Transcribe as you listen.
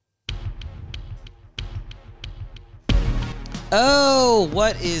Oh,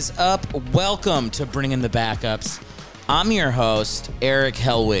 what is up? Welcome to Bringing the Backups. I'm your host, Eric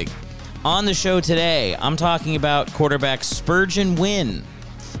Helwig. On the show today, I'm talking about quarterback Spurgeon Wynn.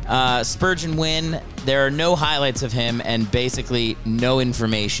 Spurgeon Wynn, there are no highlights of him and basically no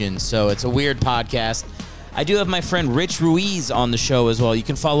information, so it's a weird podcast. I do have my friend Rich Ruiz on the show as well. You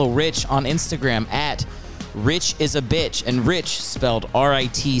can follow Rich on Instagram at Rich is a bitch, and Rich spelled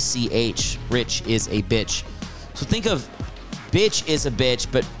R-I-T-C-H. Rich is a bitch. So think of bitch is a bitch,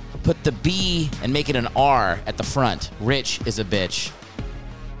 but put the B and make it an R at the front. Rich is a bitch.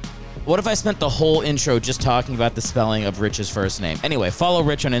 What if I spent the whole intro just talking about the spelling of Rich's first name? Anyway, follow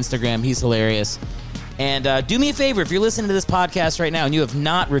Rich on Instagram. He's hilarious. And do me a favor, if you're listening to this podcast right now and you have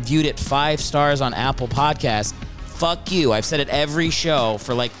not reviewed it 5 stars on Apple Podcasts, fuck you. I've said it every show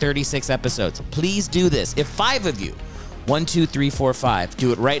for like 36 episodes. Please do this. If 5 of you, 1, 2, 3, 4, 5,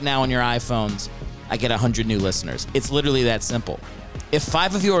 do it right now on your iPhones, I get 100 new listeners. It's literally that simple. If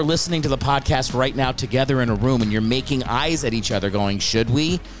 5 of you are listening to the podcast right now together in a room and you're making eyes at each other going, should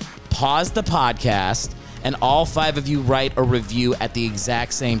we? Pause the podcast and all 5 of you write a review at the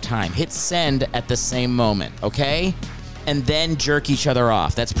exact same time. Hit send at the same moment, okay? And then jerk each other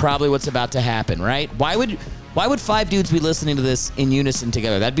off. That's probably what's about to happen, right? Why would 5 dudes be listening to this in unison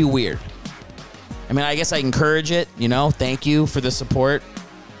together? That'd be weird. I mean, I guess I encourage it, thank you for the support.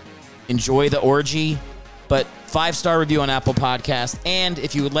 Enjoy the orgy, but 5-star review on Apple Podcast. And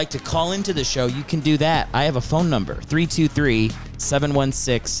if you would like to call into the show, you can do that. I have a phone number,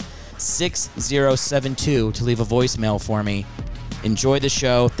 323-716-6072 to leave a voicemail for me. Enjoy the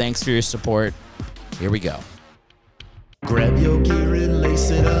show. Thanks for your support. Here we go. Grab your gear and lace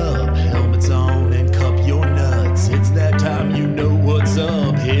it up. Helmets on and cup your nuts. It's that time, you know what's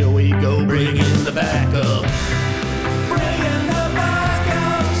up. Here we go, bring in the backup.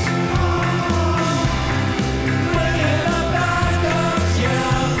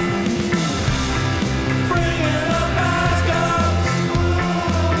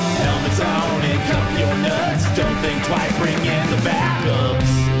 Don't think twice, bring in the backups.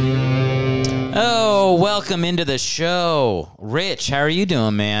 Oh, welcome into the show. Rich, how are you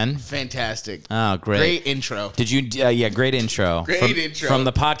doing, man? Fantastic. Oh, great. Great intro. Did you, great intro. Great intro. From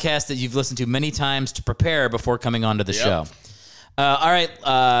the podcast that you've listened to many times to prepare before coming onto the show. All right,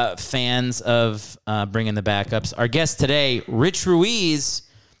 fans of Bringing the Backups. Our guest today, Rich Ruiz,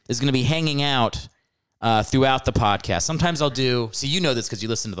 is going to be hanging out throughout the podcast. Sometimes I'll do, so you know this because you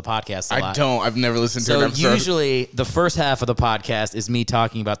listen to the podcast a lot. I don't. I've never listened to an So episode. usually the first half of the podcast is me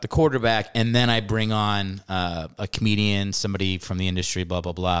talking about the quarterback, and then I bring on a comedian, somebody from the industry, blah,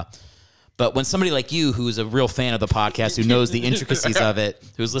 blah, blah. But when somebody like you, who's a real fan of the podcast, who knows the intricacies of it,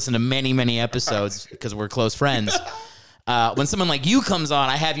 who's listened to many, many episodes because we're close friends, when someone like you comes on,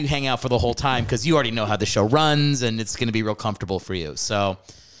 I have you hang out for the whole time because you already know how the show runs, and it's going to be real comfortable for you. So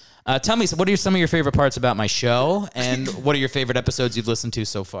tell me, what are some of your favorite parts about my show, and what are your favorite episodes you've listened to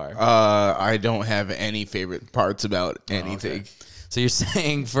so far? I don't have any favorite parts about anything. Okay. So you're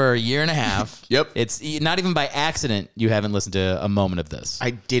saying for a year and a half, Yep. It's not even by accident you haven't listened to a moment of this. I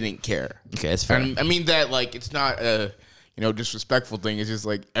didn't care. Okay, that's fair. I mean that it's not a disrespectful thing. It's just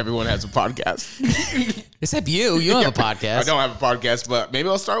everyone has a podcast. Except you. You don't have a podcast. I don't have a podcast, but maybe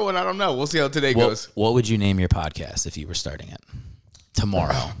I'll start one. I don't know. We'll see how today goes. What would you name your podcast if you were starting it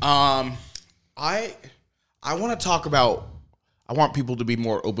tomorrow? I want to talk about. I want people to be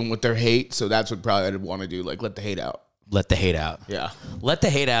more open with their hate, so that's what probably I'd want to do. Let the hate out. Let the hate out. Yeah. Let the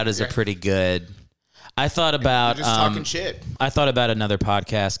hate out is a pretty good. I thought about You're just talking shit. I thought about another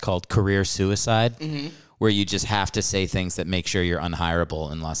podcast called Career Suicide, where you just have to say things that make sure you're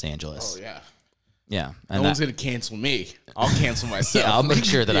unhireable in Los Angeles. Oh yeah. Yeah. No one's gonna cancel me. I'll cancel myself. Yeah, I'll make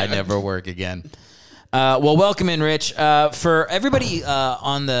sure that I never work again. Well, welcome in, Rich. For everybody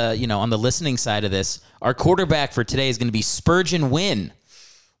on the listening side of this, our quarterback for today is going to be Spurgeon Wynn,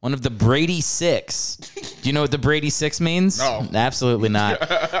 one of the Brady Six. Do you know what the Brady Six means? No. Absolutely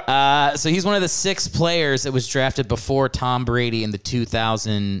not. So he's one of the 6 players that was drafted before Tom Brady in the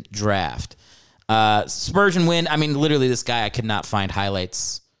 2000 draft. Spurgeon Wynn, I mean, literally this guy, I could not find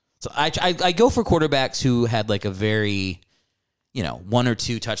highlights. So I go for quarterbacks who had a very, 1 or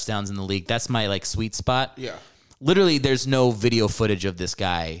 2 touchdowns in the league. That's my sweet spot. Yeah. Literally, there's no video footage of this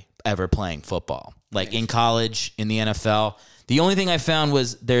guy ever playing football. In college, in the NFL. The only thing I found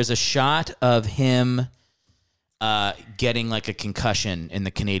was there's a shot of him getting a concussion in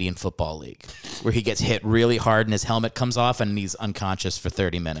the Canadian Football League, where he gets hit really hard and his helmet comes off and he's unconscious for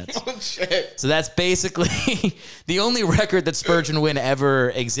 30 minutes. Oh, shit. So that's basically the only record that Spurgeon Wynn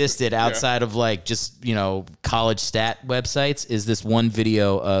ever existed outside of just, college stat websites is this one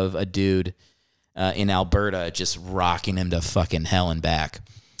video of a dude in Alberta, just rocking him to fucking hell and back.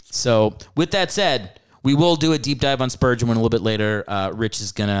 So with that said, we will do a deep dive on Spurgeon a little bit later. Rich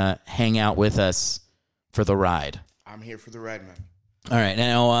is going to hang out with us for the ride. I'm here for the ride, man. All right.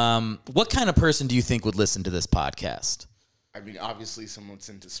 Now, what kind of person do you think would listen to this podcast? I mean, obviously, someone's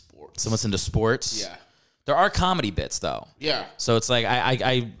into sports. Someone's into sports? Yeah. There are comedy bits, though. Yeah. So it's like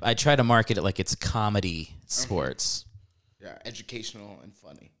I try to market it like it's comedy sports. Yeah, educational and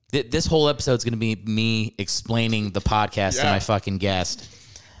funny. This whole episode's going to be me explaining the podcast to my fucking guest.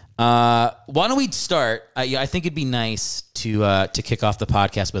 Why don't we start? I think it'd be nice to kick off the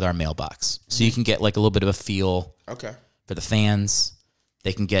podcast with our mailbox, so you can get like a little bit of a feel. Okay. For the fans,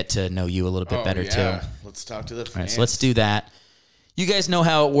 they can get to know you a little bit better too. Let's talk to the fans. All right, so let's do that. You guys know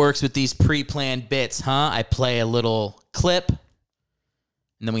how it works with these pre-planned bits, huh? I play a little clip, and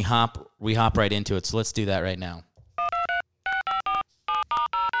then we hop right into it. So let's do that right now.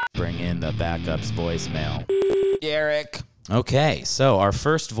 Bring in the backups voicemail. Eric. Okay, so our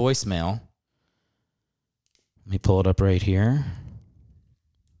first voicemail. Let me pull it up right here.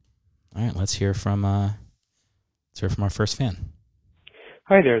 All right, let's hear from our first fan.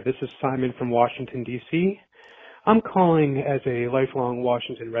 Hi there, this is Simon from Washington, D.C. I'm calling as a lifelong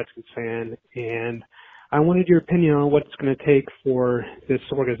Washington Redskins fan, and I wanted your opinion on what it's going to take for this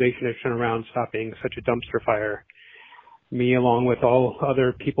organization to turn around and stop being such a dumpster fire. Me, along with all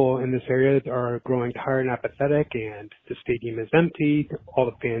other people in this area, are growing tired and apathetic, and the stadium is empty. All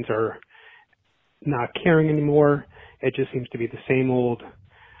the fans are not caring anymore. It just seems to be the same old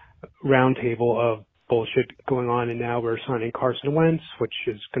round table of bullshit going on, and now we're signing Carson Wentz, which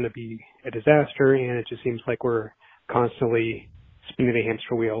is going to be a disaster, and it just seems like we're constantly spinning the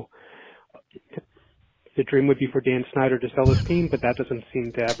hamster wheel. The dream would be for Dan Snyder to sell his team, but that doesn't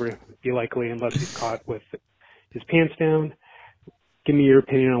seem to ever be likely unless he's caught with his pants down. Give me your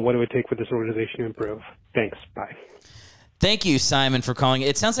opinion on what it would take for this organization to improve. Thanks. Bye. Thank you, Simon, for calling.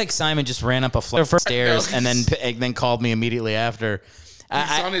 It sounds like Simon just ran up a flight of stairs and then called me immediately after.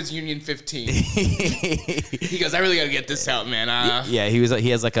 He's on his Union 15. He goes, I really got to get this out, man. Yeah, he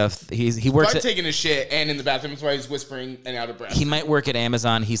works at taking a shit and in the bathroom. That's why he's whispering and out of breath. He might work at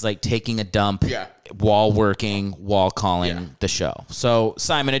Amazon. He's like taking a dump, Yeah. while working, while calling the show. So,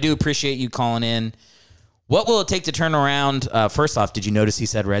 Simon, I do appreciate you calling in. What will it take to turn around? First off, did you notice he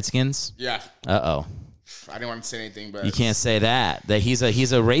said Redskins? Yeah. Uh-oh. I didn't want to say anything, but You can't say that. That he's a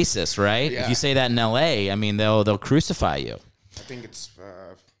racist, right? Yeah. If you say that in L.A., I mean, they'll crucify you. I think it's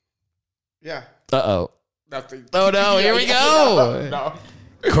yeah. Uh-oh. Nothing. Oh, no. Here we go. No.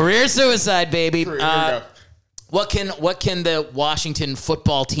 Career suicide, baby. Here we go. What can the Washington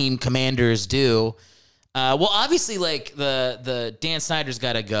football team Commanders do? Well, obviously, like the Dan Snyder's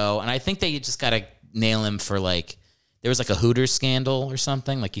got to go, and I think they just got to nail him for like there was like a Hooters scandal or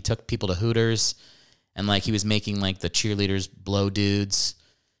something. Like he took people to Hooters, and like he was making like the cheerleaders blow dudes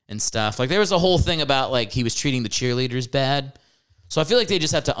and stuff. Like there was a whole thing about like he was treating the cheerleaders bad. So I feel like they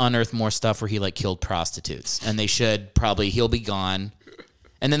just have to unearth more stuff where he like killed prostitutes, and they should probably he'll be gone.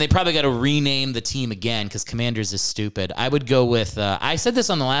 And then they probably got to rename the team again because Commanders is stupid. I would go with, I said this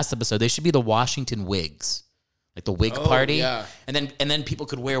on the last episode, they should be the Washington Wigs. Like the wig party. Yeah. And then people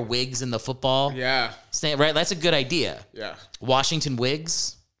could wear wigs in the football. Yeah. Stand, right? That's a good idea. Yeah. Washington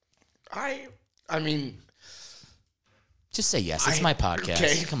Wigs. I mean. Just say yes. It's my podcast.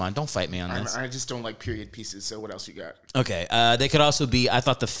 Okay. Come on, don't fight me on this. I just don't like period pieces, so what else you got? Okay. They could also be, I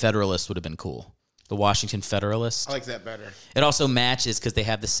thought the Federalist would have been cool. The Washington Federalist. I like that better. It also matches because they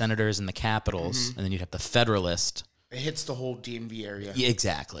have the Senators and the Capitals, and then you'd have the Federalist. It hits the whole DMV area. Yeah,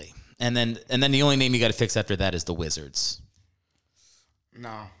 exactly. And then the only name you got to fix after that is the Wizards.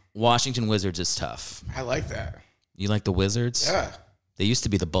 No. Washington Wizards is tough. I like that. You like the Wizards? Yeah. They used to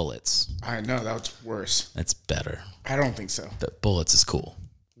be the Bullets. I know, that's worse. That's better. I don't think so. The Bullets is cool.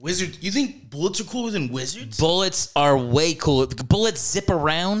 Wizards? You think Bullets are cooler than Wizards? Bullets are way cooler. Bullets zip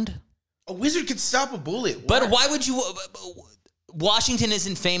around. A wizard could stop a bullet. But why would you... Washington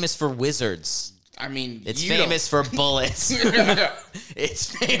isn't famous for wizards. I mean, It's famous for bullets.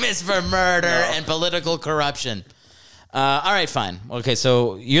 It's famous for murder and political corruption. All right, fine. Okay,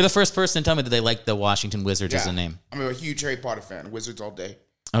 so you're the first person to tell me that they like the Washington Wizards as a name. I'm a huge Harry Potter fan. Wizards all day.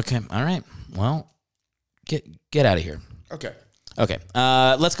 Okay, all right. Well, get out of here. Okay. Okay,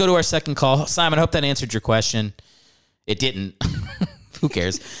 let's go to our second call. Simon, I hope that answered your question. It didn't. Who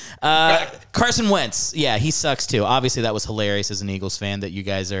cares? Carson Wentz. Yeah, he sucks too. Obviously, that was hilarious as an Eagles fan that you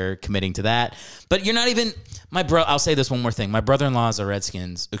guys are committing to that. But you're not even... I'll say this one more thing. My brother-in-law is a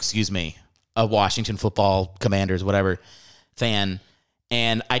Washington football Commanders, whatever, fan.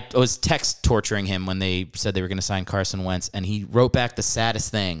 And I was text torturing him when they said they were going to sign Carson Wentz. And he wrote back the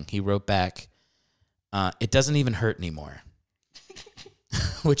saddest thing. He wrote back, it doesn't even hurt anymore.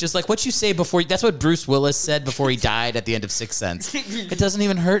 Which is like what you say before. That's what Bruce Willis said before he died at the end of Sixth Sense. It doesn't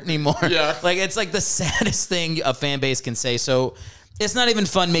even hurt anymore. Yeah. Like, it's like the saddest thing a fan base can say. So it's not even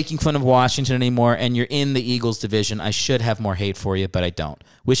fun making fun of Washington anymore, and you're in the Eagles division. I should have more hate for you, but I don't.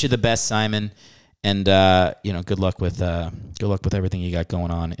 Wish you the best, Simon, and good luck with everything you got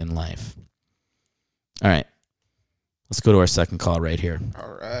going on in life. All right. Let's go to our second call right here.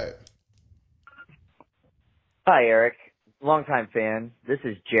 All right. Hi, Eric. Longtime fan. This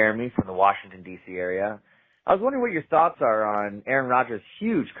is Jeremy from the Washington, D.C. area. I was wondering what your thoughts are on Aaron Rodgers'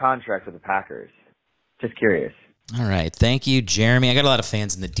 huge contract with the Packers. Just curious. All right. Thank you, Jeremy. I got a lot of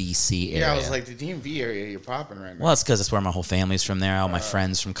fans in the D.C. area. Yeah, I was like, the DMV area, you're popping right now. Well, it's because it's where my whole family's from there. All my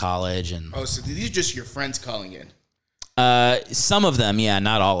friends from college. And Oh, so these are just your friends calling in? some of them, yeah,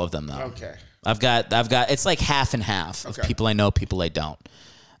 not all of them, though. Okay. I've got it's like half and half of Okay. people I know, people I don't.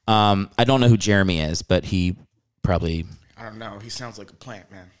 I don't know who Jeremy is, but he probably... I don't know. He sounds like a plant,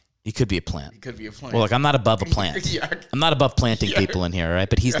 man. He could be a plant. He could be a plant. Well, look, I'm not above a plant. Yeah. I'm not above planting people in here, all right?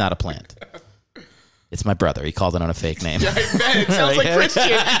 But he's not a plant. It's my brother. He called it on a fake name. Yeah, I bet. It sounds like Christian.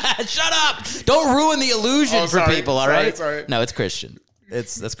 Shut up! Don't ruin the illusion for sorry. people, all right? Sorry. No, it's Christian.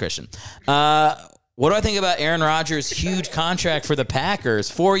 That's Christian. What do I think about Aaron Rodgers' huge contract for the Packers?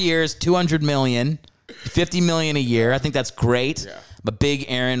 4 years, $200 million, $50 million a year. I think that's great. Yeah. I'm a big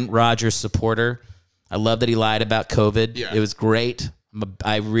Aaron Rodgers supporter. I love that he lied about COVID. Yeah. It was great.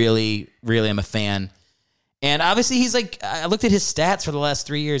 I really, really am a fan. And obviously, he's like, I looked at his stats for the last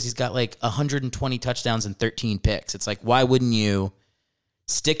 3 years. He's got like 120 touchdowns and 13 picks. It's like, why wouldn't you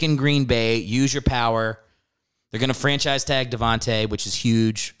stick in Green Bay, use your power? They're going to franchise tag Devontae, which is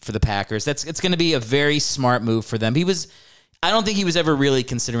huge for the Packers. It's going to be a very smart move for them. I don't think he was ever really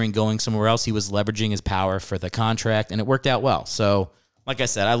considering going somewhere else. He was leveraging his power for the contract, and it worked out well. So, like I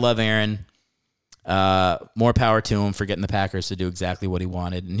said, I love Aaron. More power to him for getting the Packers to do exactly what he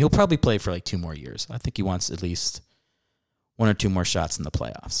wanted. And he'll probably play for like 2 more years. I think he wants at least 1 or 2 more shots in the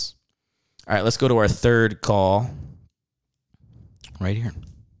playoffs. All right, let's go to our third call right here.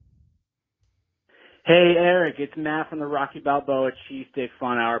 Hey, Eric, it's Matt from the Rocky Balboa Cheesesteak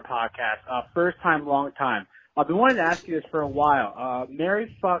Fun Hour podcast. First time, long time. I've been wanting to ask you this for a while.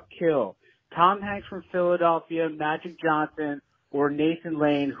 Marry, fuck, kill. Tom Hanks from Philadelphia, Magic Johnson, or Nathan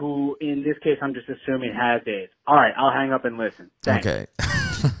Lane, who, in this case, I'm just assuming has AIDS. All right, I'll hang up and listen. Thanks. Okay.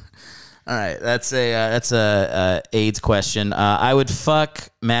 All right, that's a AIDS question. I would fuck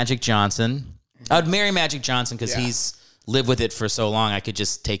Magic Johnson. I would marry Magic Johnson because he's lived with it for so long. I could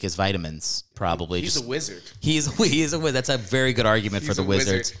just take his vitamins. Probably. He's a wizard. He is a wizard. That's a very good argument for the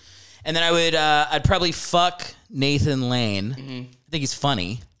Wizards. Wizard. And then I'd probably fuck Nathan Lane. Mm-hmm. I think he's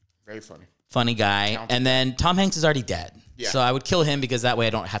funny. Very funny. Funny guy. Talented. And then Tom Hanks is already dead. Yeah. So I would kill him because that way I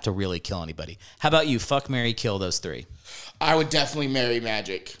don't have to really kill anybody. How about you? Fuck, marry, kill those 3. I would definitely marry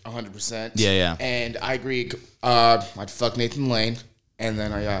Magic, 100%. Yeah. And I agree. I'd fuck Nathan Lane, and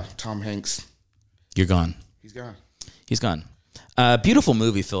then Tom Hanks. You're gone. He's gone. He's gone. Beautiful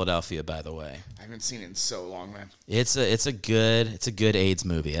movie, Philadelphia, by the way. I haven't seen it in so long, man. It's a good AIDS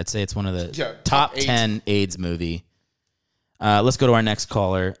movie. I'd say it's one of the top 10 AIDS movie. Let's go to our next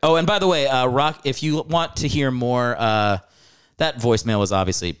caller. Oh, and by the way, Rock, if you want to hear more, that voicemail was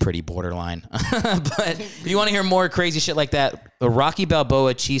obviously pretty borderline. But if you want to hear more crazy shit like that, the Rocky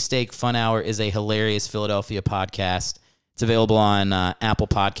Balboa Cheesesteak Fun Hour is a hilarious Philadelphia podcast. It's available on Apple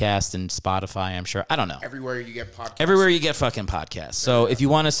Podcasts and Spotify, I'm sure. I don't know. Everywhere you get podcasts. Everywhere you get fucking podcasts. So if you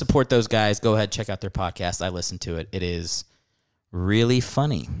want to support those guys, go ahead, check out their podcast. I listen to it. It is really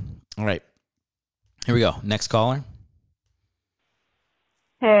funny. All right. Here we go. Next caller.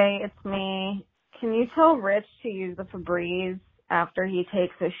 Hey, it's me. Can you tell Rich to use the Febreze after he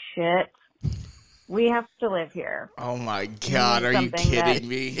takes a shit? We have to live here. Oh, my God. Are you kidding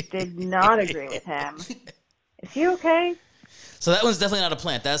me? Did not agree with him. Is he okay? So that one's definitely not a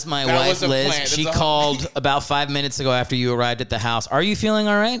plant. That's my wife, Liz. Plant. She called about 5 minutes ago after you arrived at the house. Are you feeling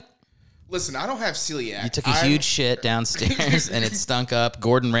all right? Listen, I don't have celiac. You took a huge shit downstairs and it stunk up.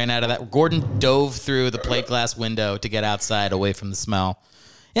 Gordon ran out of that. Gordon dove through the plate glass window to get outside away from the smell.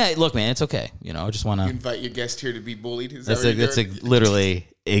 Yeah, look, man, it's okay. You know, I just want to invite your guest here to be bullied. That's literally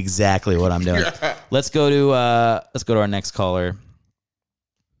exactly what I'm doing. Let's go to our next caller.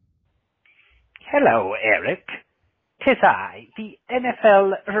 Hello, Eric. 'Tis I, the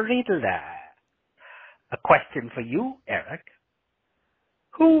NFL Riddler. A question for you, Eric.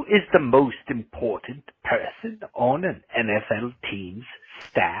 Who is the most important person on an NFL team's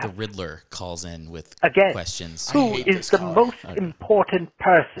staff? The Riddler calls in with Again, questions. who is the most important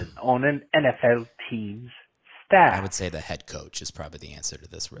person on an NFL team's staff? I would say the head coach is probably the answer to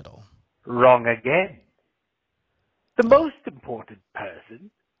this riddle. Wrong again. The most important person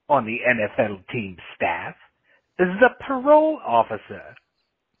on the NFL team staff is the parole officer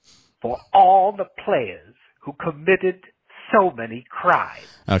for all the players who committed so many crimes.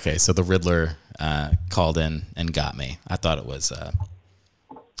 Okay, so the Riddler called in and got me. I thought it was. I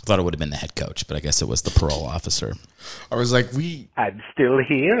thought it would have been the head coach, but I guess it was the parole officer. I was like, I'm still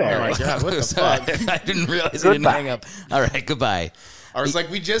here, Oh Eric. my God, what the fuck? I didn't realize he didn't hang up. All right, goodbye. I was like,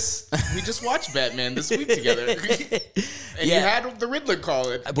 we just watched Batman this week together, and you had the Riddler call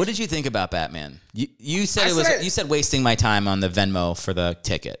it. What did you think about Batman? You said I you said wasting my time on the Venmo for the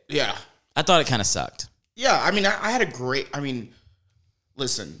ticket. Yeah, I thought it kind of sucked. yeah. I mean, I had a great. I mean,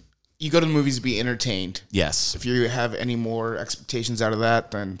 listen, you go to the movies to be entertained. Yes. If you have any more expectations out of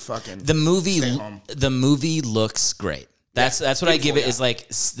that, then fucking The movie. stay home. The movie looks great. That's what I give it. beautiful, Is like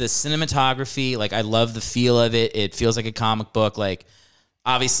the cinematography. Like I love the feel of it. It feels like a comic book. Like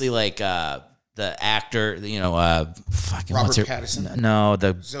obviously, like the actor. Fucking Robert what's her? Pattinson? No,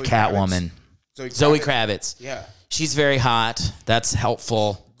 the Zoe Catwoman. Kravitz. Zoe Kravitz. Yeah, She's very hot. That's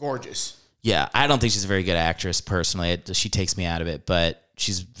helpful. gorgeous. Yeah, I don't think she's a very good actress personally. She takes me out of it, but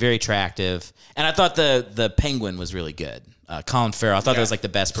she's very attractive. And I thought the Penguin was really good. Colin Farrell. I thought that was like the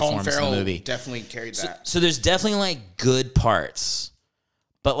best Colin performance Farrell in the movie. definitely carried that. So there's definitely like good parts,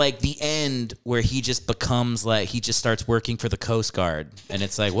 but like the end where he just becomes like he just starts working for the Coast Guard, and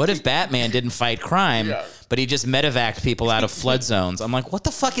it's like, what if Batman didn't fight crime, but he just medevaced people out of flood zones? I'm like, what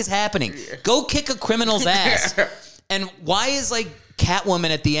the fuck is happening? Go kick a criminal's ass. And why is like Catwoman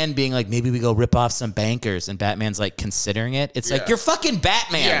at the end being like, maybe we go rip off some bankers, and Batman's like considering it? It's like, you're fucking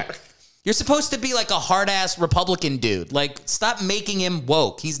Batman. Yeah. You're supposed to be like a hard-ass Republican dude. Like, stop making him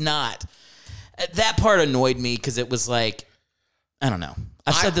woke. He's not. That part annoyed me because it was like, I don't know.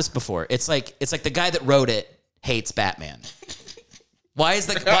 I've said this before. It's like the guy that wrote it hates Batman. Why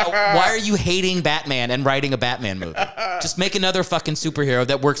are you hating Batman and writing a Batman movie? Just make another fucking superhero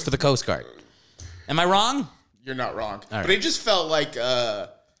that works for the Coast Guard. Am I wrong? You're not wrong. All right. But it just felt like,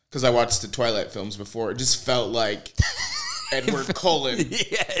 because I watched the Twilight films before, it just felt like Edward Cullen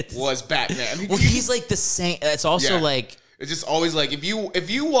was Batman. Well, he's like the same. It's also like, it's just always like, if you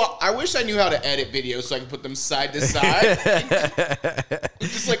I wish I knew how to edit videos so I could put them side to side.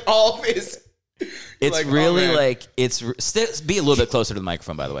 Just like all of his. it's like, really oh, man. like, be a little bit closer to the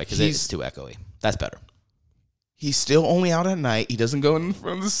microphone, by the way, because it's too echoey. That's better. He's still only out at night. He doesn't go in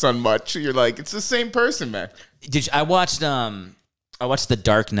front of the sun much. You're like, it's the same person, man. I watched The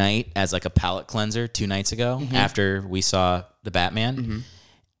Dark Knight as like a palate cleanser 2 nights ago after we saw the Batman.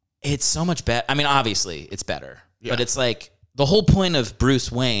 It's so much better. I mean, obviously it's better, but it's like the whole point of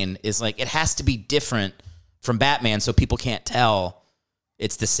Bruce Wayne is like it has to be different from Batman so people can't tell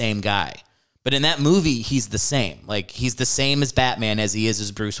it's the same guy. But in that movie, he's the same. Like he's the same as Batman as he is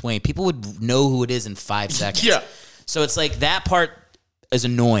as Bruce Wayne. People would know who it is in 5 seconds. Yeah. So it's like that part is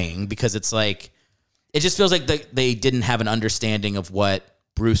annoying because it's like it just feels like they didn't have an understanding of what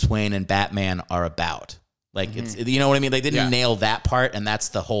Bruce Wayne and Batman are about. Like it's, you know what I mean? They didn't nail that part, and that's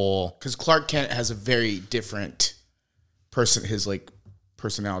the whole. Because Clark Kent has a very different his like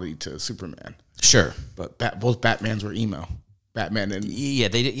personality to Superman. Sure, But both Batmans were emo. Batman and yeah,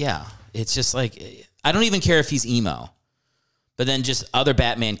 they did. Yeah, it's just like I don't even care if he's emo, but then just other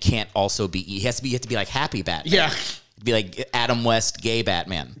Batman can't also be. He has to be. You have to be like happy Batman. yeah. Be like Adam West, gay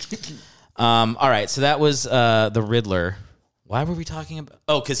Batman. All right, so that was the Riddler. Why were we talking about?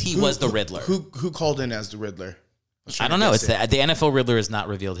 Oh, because he was the Riddler. Who called in as the Riddler? I don't know. It's the NFL Riddler has not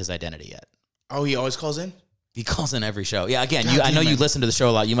revealed his identity yet. Oh, he always calls in? He calls in every show. Yeah, again, God I know damn you it. listen to the show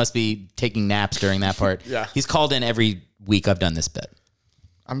a lot. You must be taking naps during that part. Yeah. He's called in every week I've done this bit.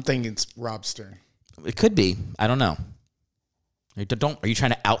 I'm thinking it's Rob Stern. It could be. I don't know. Are you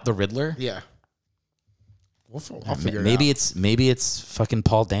trying to out the Riddler? Yeah. I'll figure it out. Maybe it's fucking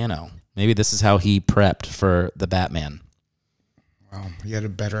Paul Dano. Maybe this is how he prepped for the Batman. Wow, he had a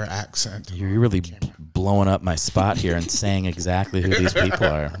better accent. You're really blowing up my spot here and saying exactly who these people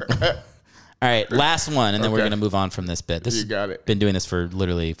are. All right, last one, and then we're Okay. going to move on from this bit. You got it. Been doing this for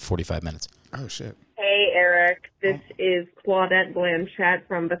literally 45 minutes. Oh, shit. Hey, Eric. This is Claudette Blanchett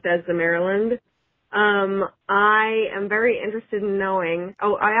from Bethesda, Maryland. I am very interested in knowing.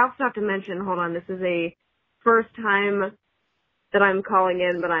 Oh, I also have to mention, hold on, this is a first time that I'm calling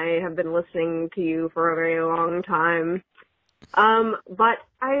in, but I have been listening to you for a very long time. But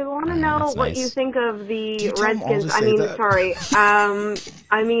I want to know that's what nice. you think of the you tell 'em all to Redskins. say that?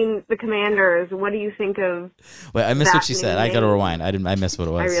 I mean the Commanders. What do you think of? Wait, I missed what she said. I got to Fascinating. rewind. I missed what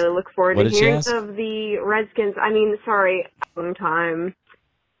it was. I really look forward What to did she hearing ask? of the Redskins. Long time.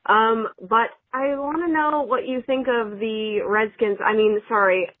 But I want to know what you think of the Redskins.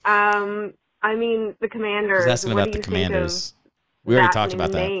 The Commanders. He's asking what about do the you think Commanders. of We already that talked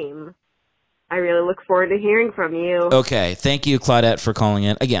about that. name? I really look forward to hearing from you. Okay, thank you, Claudette, for calling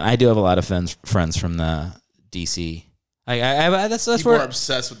in. Again, I do have a lot of friends from the DC. That's People where are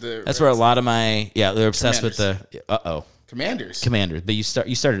obsessed with the. that's where a lot of my they're obsessed with the Commanders. But you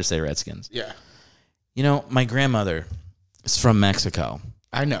started to say Redskins. Yeah, You know, my grandmother is from Mexico,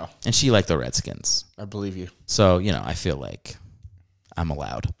 I know. and she liked the Redskins. I believe you. So I feel like I'm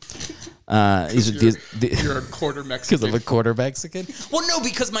allowed. You're a quarter Mexican. Because I'm a quarter Mexican? Well, no,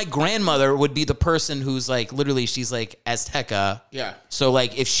 because my grandmother would be the person who's like, literally, she's like Azteca. Yeah. So,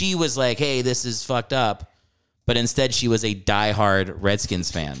 like, if she was like, hey, this is fucked up, but instead she was a diehard Redskins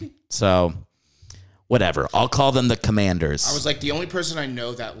fan. So, whatever. I'll call them the Commanders. I was like the only person I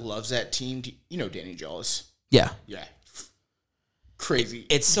know that loves that team. You know Danny Jollis. Yeah. Yeah. Crazy.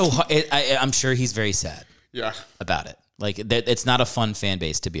 It's so hard. I'm sure he's very sad Yeah. about it. Like, it's not a fun fan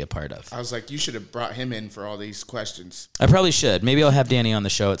base to be a part of. I was like, you should have brought him in for all these questions. I probably should. Maybe I'll have Danny on the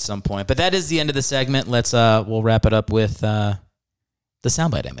show at some point. But that is the end of the segment. We'll wrap it up with the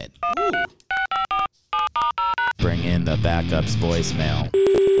soundbite I made. Bring in the backups voicemail.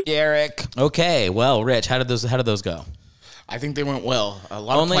 Eric. Okay. Well, Rich, how did those go? I think they went well. A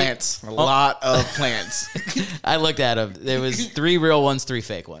lot of plants. A lot of plants. I looked at them. There was 3 real ones, 3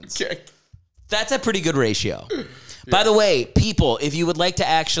 fake ones. Okay. That's a pretty good ratio. Yeah. By the way, people, if you would like to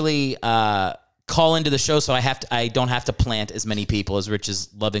actually call into the show so I don't have to plant as many people, as Rich has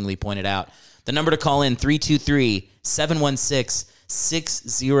lovingly pointed out, the number to call in,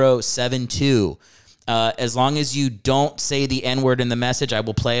 323-716-6072. As long as you don't say the N-word in the message, I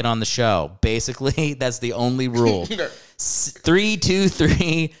will play it on the show. Basically, that's the only rule.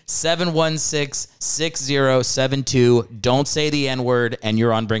 323-716-6072. Don't say the N-word, and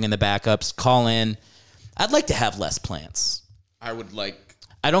you're on Bringing the Backups. Call in. I'd like to have less plants. I would like.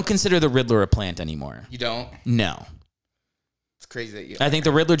 I don't consider the Riddler a plant anymore. You don't? No. It's crazy that you. I think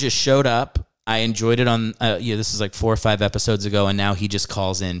the Riddler just showed up. I enjoyed it on, this is like 4 or 5 episodes ago, and now he just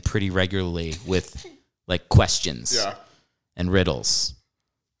calls in pretty regularly with, like, questions and riddles.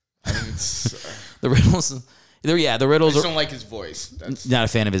 I mean, the riddles, the riddles. I just don't like his voice. That's not a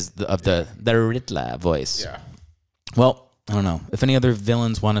fan of the Riddler voice. Yeah. Well, I don't know. If any other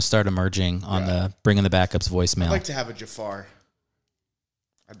villains want to start emerging on the Bringing the Backups voicemail. I'd like to have a Jafar.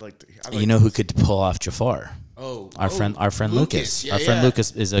 I'd like you know who could pull off Jafar? Our friend Lucas. Yeah, our friend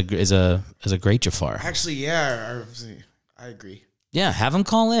Lucas is a great Jafar. Actually, yeah, I agree. Yeah, have him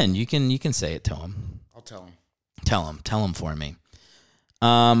call in. You can say it to him. I'll tell him. Tell him for me.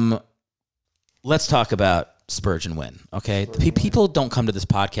 Let's talk about Spurgeon Wynn. Okay, people don't come to this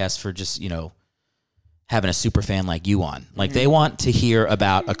podcast for just having a super fan like you on. Like they want to hear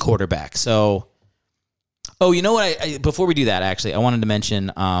about a quarterback. So, you know what? Before we do that, actually, I wanted to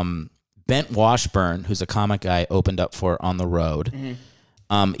mention Bent Washburn, who's a comic I opened up for on the road.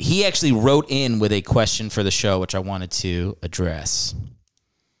 Mm-hmm. He actually wrote in with a question for the show, which I wanted to address.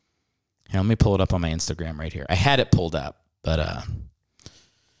 Here, let me pull it up on my Instagram right here. I had it pulled up, but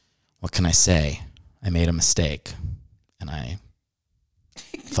what can I say? I made a mistake, and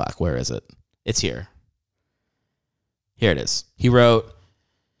where is it? It's here. Here it is. He wrote,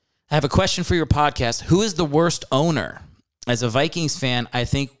 I have a question for your podcast. Who is the worst owner? As a Vikings fan, I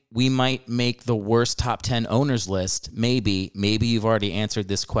think we might make the worst top 10 owners list. Maybe you've already answered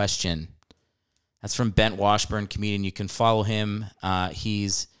this question. That's from Bent Washburn, comedian. You can follow him.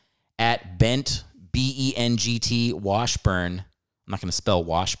 He's at Bent, Bengt, Washburn. I'm not going to spell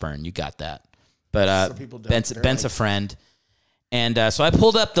Washburn. You got that. But Bent's a friend. And so I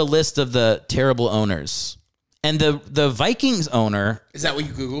pulled up the list of the terrible owners. And the Vikings owner... Is that what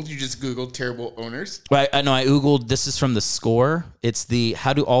you Googled? You just Googled terrible owners? Well, I Googled, this is from The Score. It's the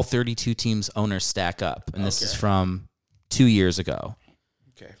how do all 32 teams owners stack up? And this is from 2 years ago.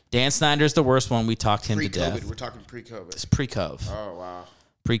 Okay. Dan Snyder's the worst one. We talked him to death. Pre-COVID. We're talking pre-COVID. It's pre-COVID. Oh, wow.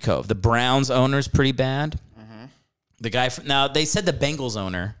 Pre-COVID. The Browns owner's pretty bad. Mm-hmm. The guy... Now, they said the Bengals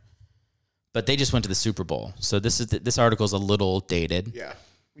owner, but they just went to the Super Bowl. So this article's a little dated. Yeah.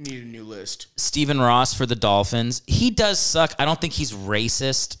 We need a new list. Stephen Ross for the Dolphins. He does suck. I don't think he's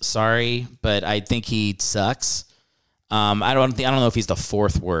racist. Sorry, but I think he sucks. I don't know if he's the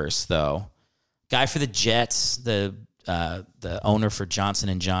fourth worst though. Guy for the Jets, the owner for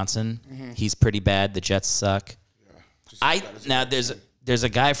Johnson & Johnson. Mm-hmm. He's pretty bad. The Jets suck. Yeah, there's a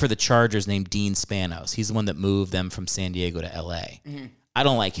guy for the Chargers named Dean Spanos. He's the one that moved them from San Diego to LA. Mm-hmm. I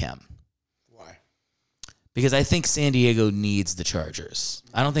don't like him. Because I think San Diego needs the Chargers.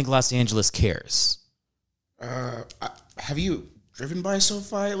 I don't think Los Angeles cares. Have you driven by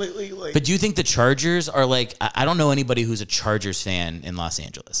SoFi lately. Like, But do you think the Chargers are like? I don't know anybody who's a Chargers fan in Los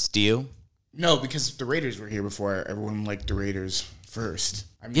Angeles. Do you? no, because the Raiders were here before everyone liked the Raiders first.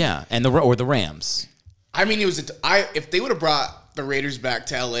 I mean, Yeah, and the Rams. I mean, it was if they would have brought the Raiders back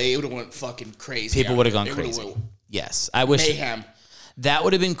to LA, it would have went fucking crazy. People would have gone It would've crazy. went Yes, I wish mayhem. that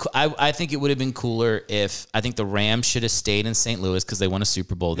would have been. I think it would have been cooler if I think the Rams should have stayed in St. Louis because they won a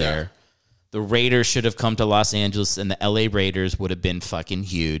Super Bowl there. The Raiders should have come to Los Angeles, and the LA Raiders would have been fucking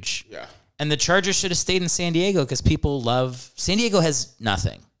huge. Yeah, And the Chargers should have stayed in San Diego because people love San Diego. Has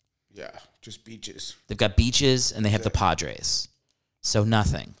nothing. yeah, just beaches. They've got beaches and they have the Padres. So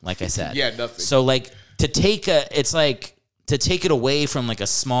nothing, like I said. Yeah, nothing. So like it's like to take it away from like a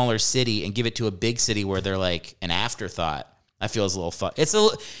smaller city and give it to a big city where they're like an afterthought. I feel is a little fun. It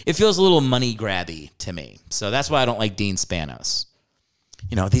feels a little money grabby to me. So that's why I don't like Dean Spanos.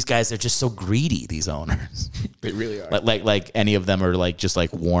 You know, these guys are just so greedy, these owners. They really are. Like any of them are like just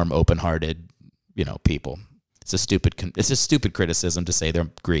like warm, open-hearted, people. It's a stupid criticism to say they're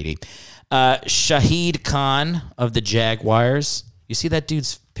greedy. Shahid Khan of the Jaguars. You see that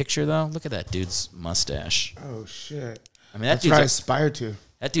dude's picture though? Look at that dude's mustache. Oh shit! I mean, That's what I aspire to.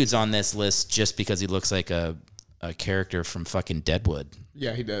 that dude's on this list just because he looks like a character from fucking Deadwood.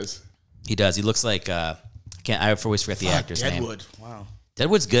 Yeah, he does. He does. He looks like I always forget the actor's name. Deadwood. Wow.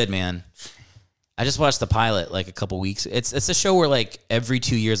 Deadwood's good, man. I just watched the pilot like a couple weeks. It's a show where like every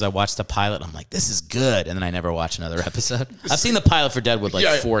 2 years I watch the pilot. I'm like, this is good, and then I never watch another episode. I've seen the pilot for Deadwood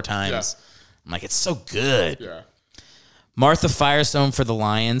like 4 times. Yeah. I'm like, it's so good. Yeah. Martha Firestone for the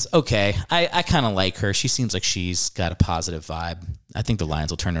Lions. Okay, I kind of like her. She seems like she's got a positive vibe. I think the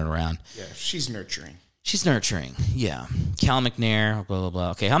Lions will turn it around. Yeah, she's nurturing. She's nurturing, yeah. Cal McNair, blah, blah,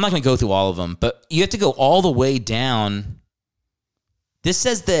 blah. Okay, I'm not going to go through all of them, but you have to go all the way down. This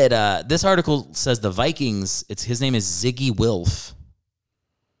says that, this article says the Vikings, his name is Ziggy Wilf.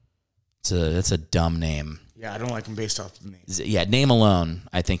 That's a dumb name. Yeah, I don't like him based off the name. Name alone,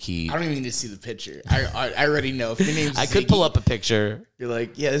 I think he... I don't even need to see the picture. I already know. If your name's I Ziggy, could pull up a picture. You're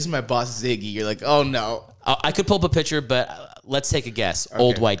like, yeah, this is my boss, Ziggy. You're like, oh, no. I could pull up a picture, but let's take a guess. Okay.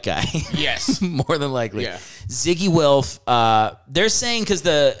 Old white guy. Yes. More than likely. Yeah. Ziggy Wilf. They're saying because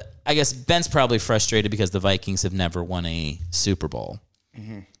I guess Ben's probably frustrated because the Vikings have never won a Super Bowl.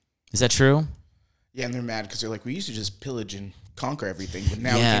 Mm-hmm. Is that true? Yeah, and they're mad because they're like, we used to just pillage and conquer everything, but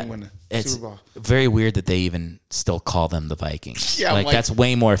now we can't win a Super Bowl. It's very weird that they even still call them the Vikings. Yeah, like that's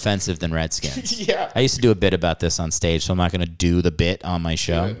way more offensive than Redskins. Yeah. I used to do a bit about this on stage, so I'm not going to do the bit on my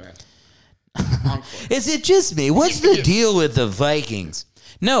show. Good, man. Is it just me? What's the deal with the Vikings?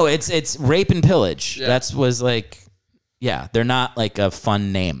 No, it's rape and pillage. Yeah. That was like, yeah, they're not like a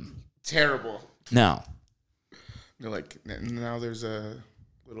fun name. Terrible. No. They're like, now there's a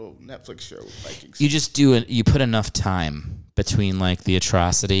little Netflix show with Vikings. You just you put enough time between like the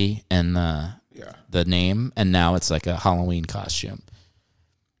atrocity and the name, and now it's like a Halloween costume.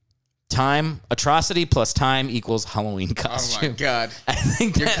 Atrocity plus time equals Halloween costume. Oh my God. I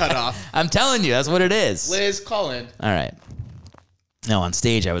think you're cut off. I'm telling you, that's what it is. Liz, call in. All right. No, on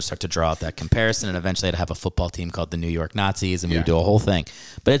stage I would start to draw out that comparison, and eventually I'd have a football team called the New York Nazis, and we would do a whole thing.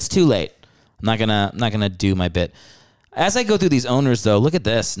 But it's too late. I'm not gonna do my bit. As I go through these owners, though, look at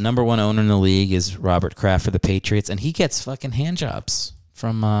this. Number 1 owner in the league is Robert Kraft for the Patriots, and he gets fucking hand jobs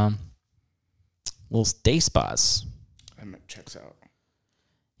from little day spas. That checks out.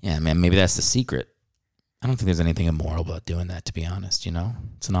 Yeah, man, maybe that's the secret. I don't think there's anything immoral about doing that, to be honest,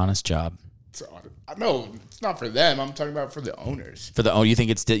 It's an honest job. No, it's not for them. I'm talking about for the owners. You think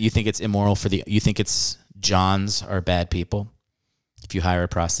it's immoral you think it's Johns are bad people if you hire a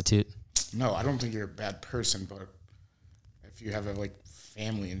prostitute? No, I don't think you're a bad person, but if you have a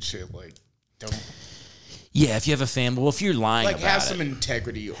family and shit, don't. Yeah, if you have a family, well, if you're lying about have it. some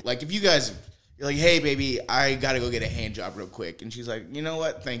integrity. Like if you guys, you're like, hey baby, I gotta go get a hand job real quick, and she's like, you know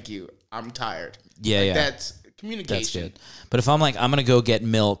what? Thank you. I'm tired. Yeah. That's communication. That's good. But if I'm like, I'm gonna go get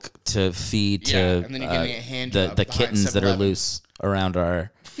milk to feed to and then you give me a hand job the kittens that are loose around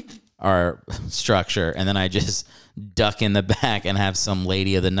our structure, and then I just duck in the back and have some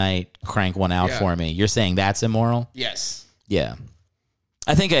lady of the night crank one out for me. You're saying that's immoral? Yes. Yeah.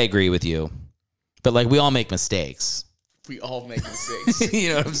 I think I agree with you. But we all make mistakes. We all make mistakes. You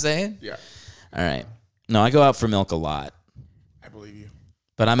know what I'm saying? Yeah. All right. No, I go out for milk a lot. I believe you.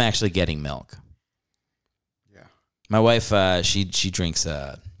 But I'm actually getting milk. Yeah. My wife, she drinks.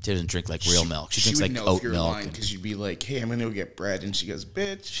 She doesn't drink real milk. She drinks oat milk. Because you'd be like, hey, I'm gonna go get bread, and she goes,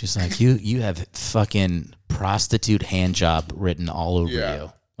 bitch. She's like, you have fucking prostitute hand job written all over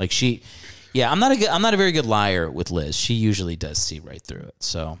you. I'm not a very good liar with Liz. She usually does see right through it.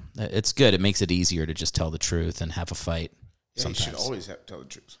 So it's good. It makes it easier to just tell the truth and have a fight. Yeah, sometimes. you should always have to tell the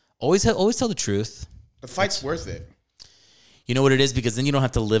truth. Always tell the truth. The fight's worth it. You know what it is? Because then you don't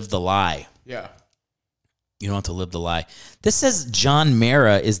have to live the lie. Yeah. You don't have to live the lie. This says John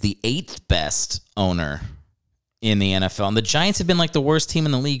Mara is the 8th best owner in the NFL. And the Giants have been like the worst team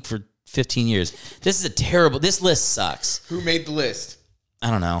in the league for 15 years. This list sucks. Who made the list? I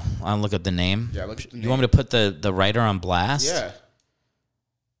don't know. I'll look up the name. Yeah, look at the name. You want me to put the writer on blast? Yeah.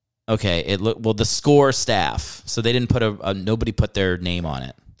 Okay. The score staff. So they didn't put nobody put their name on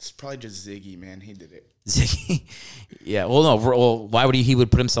it. It's probably just Ziggy, man. He did it. Ziggy. Yeah. Well, no. Well, why would he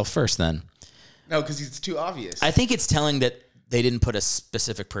would put himself first then? No, because it's too obvious. I think it's telling that they didn't put a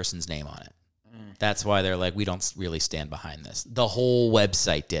specific person's name on it. That's why they're like, we don't really stand behind this. The whole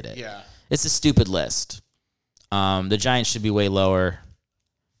website did it. Yeah. It's a stupid list. The Giants should be way lower.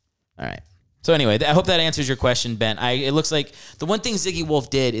 All right. So anyway, I hope that answers your question, Ben. It looks like the one thing Ziggy Wolf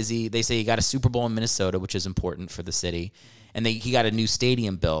did is they say he got a Super Bowl in Minnesota, which is important for the city, and he got a new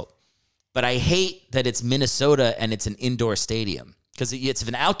stadium built. But I hate that it's Minnesota and it's an indoor stadium, because it's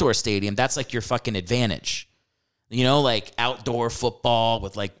an outdoor stadium. That's like your fucking advantage. You know, like outdoor football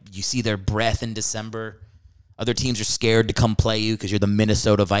with like you see their breath in December. Other teams are scared to come play you because you're the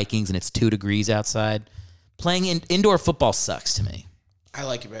Minnesota Vikings and it's 2 degrees outside. Playing indoor football sucks to me. I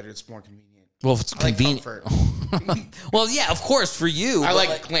like it better. It's more convenient. Well, if it's convenient. Well, yeah, of course for you. I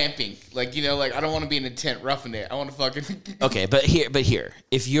like clamping. Like, you know, like I don't want to be in a tent roughing it. I want to fucking. Okay, but here,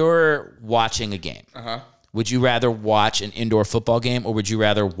 if you're watching a game, would you rather watch an indoor football game or would you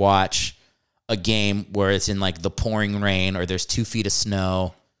rather watch a game where it's in like the pouring rain or there's 2 feet of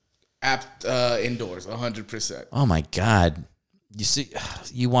snow? Indoors, 100%. Oh my God. You see,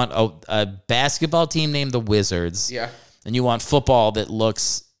 you want a basketball team named the Wizards. Yeah. And you want football that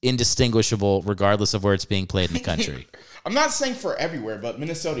looks indistinguishable regardless of where it's being played in the country. I'm not saying for everywhere, but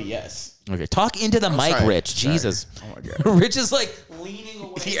Minnesota, yes. Okay, talk into the mic, sorry. Rich. Sorry. Jesus. Oh my God. Rich is like leaning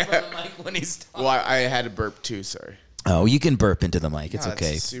away from the mic when he's talking. Well, I had to burp too, sorry. Oh, you can burp into the mic. It's No,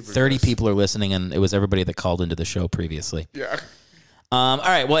 okay. it's super 30 gross. people are listening, and it was everybody that called into the show previously. Yeah. All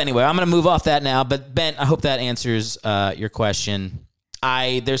right. Well, anyway, I'm going to move off that now. But Ben, I hope that answers your question.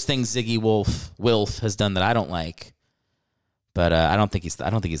 There's things Ziggy Wolf has done that I don't like, but I don't think he's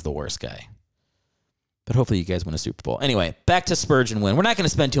the worst guy. But hopefully you guys win a Super Bowl. Anyway, back to Spurgeon Wynn. We're not going to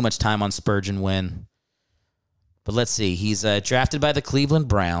spend too much time on Spurgeon Wynn, but let's see. He's drafted by the Cleveland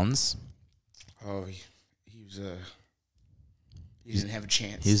Browns. Oh, he was he didn't have a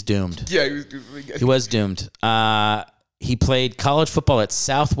chance. He was doomed. Yeah, he was doomed. He was doomed. He played college football at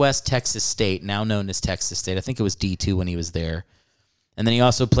Southwest Texas State, now known as Texas State. I think it was D2 when he was there. And then he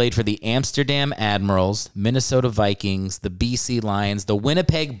also played for the Amsterdam Admirals, Minnesota Vikings, the BC Lions, the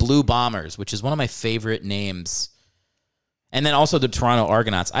Winnipeg Blue Bombers, which is one of my favorite names. And then also the Toronto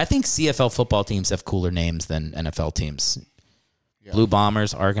Argonauts. I think CFL football teams have cooler names than NFL teams. Yeah. Blue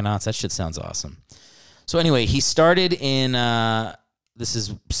Bombers, Argonauts, that shit sounds awesome. So anyway, he started in, this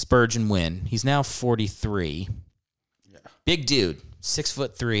is Spurgeon Wynn. He's now 43. Yeah. Big dude,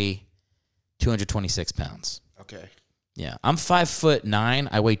 6'3", 226 pounds. Okay. Yeah, I'm 5'9".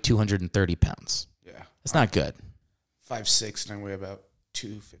 I weigh 230 pounds. Yeah, that's not good. 5'6", and I weigh about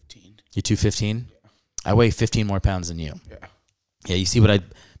 215. You're 215? Yeah. I weigh 15 more pounds than you. Yeah. Yeah, you see what I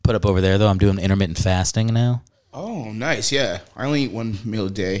put up over there, though? I'm doing intermittent fasting now. Oh, nice. Yeah, I only eat 1 meal a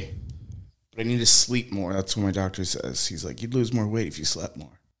day, but I need to sleep more. That's what my doctor says. He's like, you'd lose more weight if you slept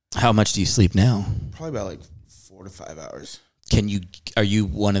more. How much do you sleep now? Probably about like 4 to 5 hours. Are you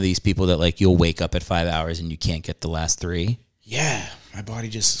one of these people that like you'll wake up at 5 hours and you can't get the last 3? Yeah, my body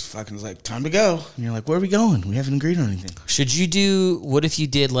just fucking is like, time to go. And you're like, where are we going? We haven't agreed on anything. What if you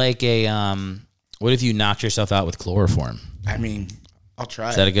did like what if you knocked yourself out with chloroform? I mean, I'll try.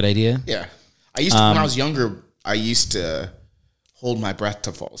 Is that a good idea? Yeah. I used to, when I was younger, I used to hold my breath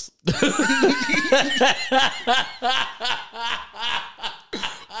to falls.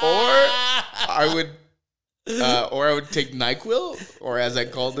 Or I would take NyQuil, or as I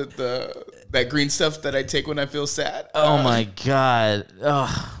called it, that green stuff that I take when I feel sad. Oh my God!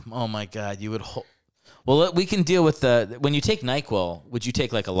 Oh my God! You would. Well, we can deal with when you take NyQuil. Would you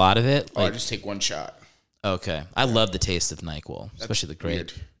take like a lot of it? I just take 1 shot. Okay, I love the taste of NyQuil, especially the grape.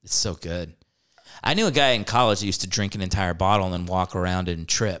 Weird. It's so good. I knew a guy in college who used to drink an entire bottle and then walk around and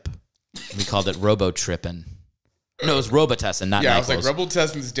trip. We called it Robo-tripping. No, it was Robitussin, not NyQuil. Yeah, I was like,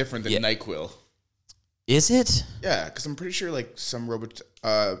 Robitussin is different than NyQuil. Is it? Yeah, because I'm pretty sure like some it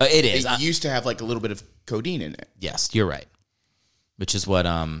is. It used to have like a little bit of codeine in it. Yes, you're right. Which is what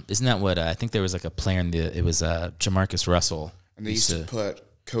isn't that what I think there was like a player in it was Jamarcus Russell. And they used to put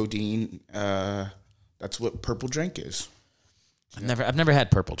codeine. That's what purple drink is. I've never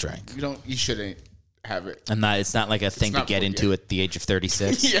had purple drink. You shouldn't. have it. And it's not like a thing to not get for- into at the age of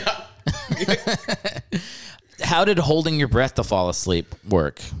 36. Yeah. How did holding your breath to fall asleep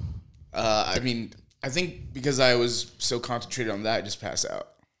work? I mean, I think because I was so concentrated on that, I just pass out.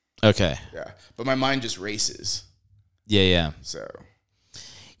 Okay. Yeah. But my mind just races. Yeah. So.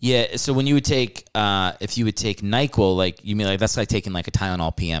 Yeah, so when you would take, if you would take NyQuil, like, you mean like that's like taking like a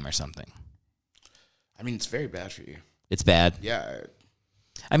Tylenol PM or something? I mean, it's very bad for you. It's bad? Yeah.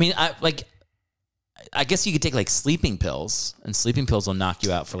 I mean, I guess you could take like sleeping pills, and sleeping pills will knock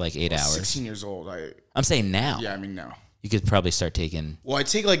you out for like 8 hours. 16 years old. I'm saying now. Yeah, I mean now. You could probably start taking. Well, I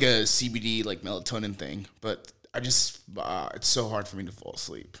take like a CBD, like melatonin thing, but I just, it's so hard for me to fall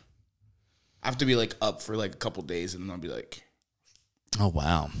asleep. I have to be like up for like a couple days, and then I'll be like. Oh,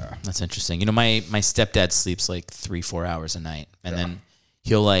 wow. That's interesting. You know, my stepdad sleeps like 3-4 hours a night, and then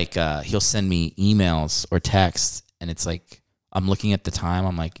he'll send me emails or texts, and it's like, I'm looking at the time.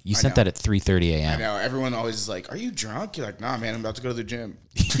 I'm like, you sent that at 3:30 a.m. I know. Everyone always is like, are you drunk? You're like, nah, man, I'm about to go to the gym.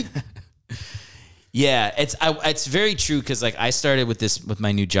 Yeah, it's very true because like I started with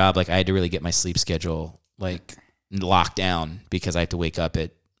my new job. Like I had to really get my sleep schedule like locked down because I had to wake up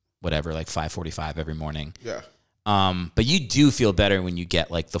at whatever, like 5:45 every morning. Yeah. But you do feel better when you get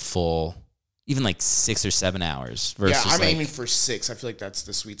like the full, even like 6 or 7 hours versus Yeah, I'm like, aiming for 6. I feel like that's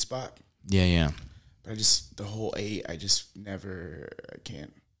the sweet spot. Yeah. But the whole 8, I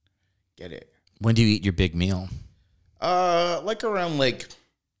can't get it. When do you eat your big meal? Like around like,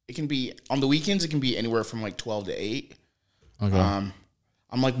 it can be, on the weekends, it can be anywhere from like 12 to 8. Okay.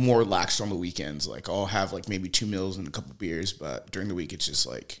 I'm like more relaxed on the weekends. Like I'll have like maybe 2 meals and a couple beers, but during the week, it's just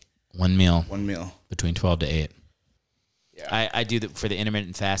like. One meal between 12 to 8. Yeah. I do that for the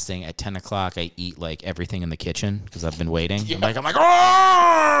intermittent fasting. At 10 o'clock, I eat like everything in the kitchen because I've been waiting. Yeah. I'm like,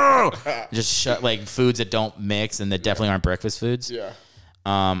 oh! Just shut like foods that don't mix and that definitely aren't breakfast foods. Yeah.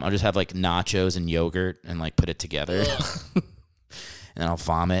 I'll just have like nachos and yogurt and like put it together. And then I'll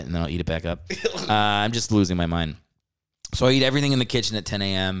vomit and then I'll eat it back up. I'm just losing my mind. So I eat everything in the kitchen at 10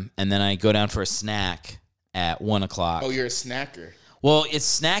 a.m. and then I go down for a snack at 1 o'clock. Oh, you're a snacker. Well,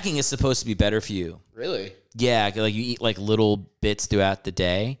 snacking is supposed to be better for you. Really? Yeah, like you eat like little bits throughout the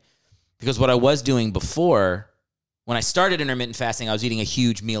day. Because what I was doing before, when I started intermittent fasting, I was eating a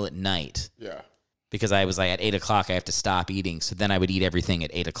huge meal at night. Yeah. Because I was like, at 8 o'clock, I have to stop eating. So then I would eat everything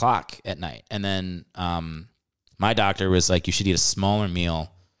at 8 o'clock at night. And then my doctor was like, you should eat a smaller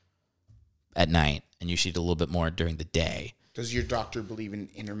meal at night, and you should eat a little bit more during the day. Does your doctor believe in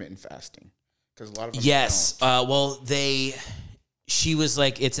intermittent fasting? Because a lot of them Yes. don't. She was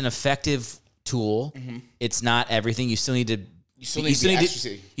like, it's an effective tool. Mm-hmm. It's not everything. You still need to. You still need to be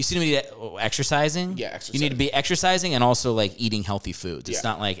exercising. You still need to exercising. Yeah, exercising. You need to be exercising and also like eating healthy foods. It's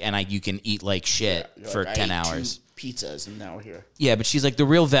not like you can eat like shit for like, 10 I ate hours. 2 pizzas and now we're here. Yeah, but she's like, the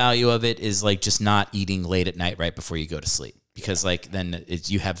real value of it is like just not eating late at night right before you go to sleep because like then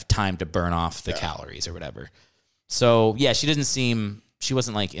you have time to burn off the calories or whatever. So yeah, she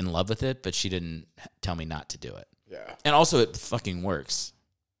wasn't like in love with it, but she didn't tell me not to do it. Yeah. And also it fucking works.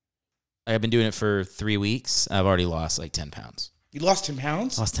 I've been doing it for 3 weeks. I've already lost like 10 pounds. You lost 10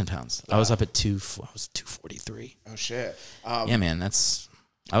 pounds? I lost 10 pounds. I was up at I was 243. Oh shit. Yeah, man,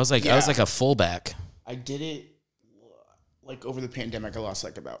 I was like a fullback. I did it like over the pandemic. I lost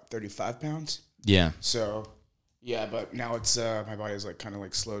like about 35 pounds. Yeah. So yeah, but now it's my body's like kind of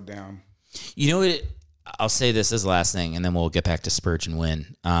like slowed down. You know what? I'll say this as the last thing, and then we'll get back to Spurgeon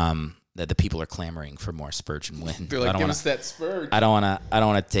Win. That the people are clamoring for more Spurgeon Win. They're like, give us that Spurge. I don't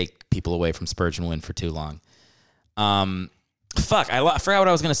want to take people away from Spurgeon Win for too long. Fuck, I forgot what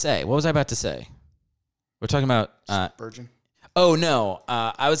I was gonna say. What was I about to say? We're talking about Spurgeon. Oh no,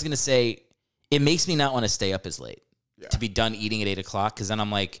 I was gonna say it makes me not want to stay up as late to be done eating at 8 o'clock because then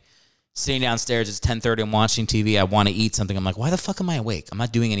I'm like sitting downstairs. It's 10:30. I'm watching TV. I want to eat something. I'm like, why the fuck am I awake? I'm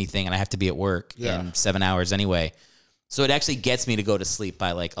not doing anything, and I have to be at work in 7 hours anyway. So it actually gets me to go to sleep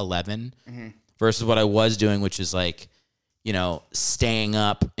by like 11 versus what I was doing, which is like, you know, staying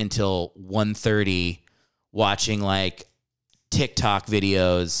up until 1:30 watching like TikTok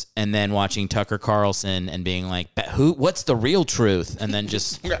videos and then watching Tucker Carlson and being like, what's the real truth? And then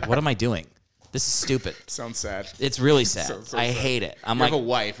just, what am I doing? This is stupid. Sounds sad. It's really sad. So I sad. hate it. You have a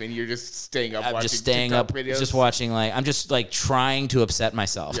wife and you're just staying up watching TikTok videos? Just watching I'm just like trying to upset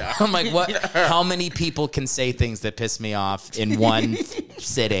myself. Yeah. I'm like, what? How many people can say things that piss me off in one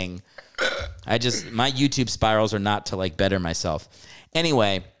sitting? My YouTube spirals are not to like better myself.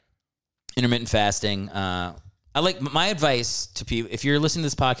 Anyway, intermittent fasting. My advice to people, if you're listening to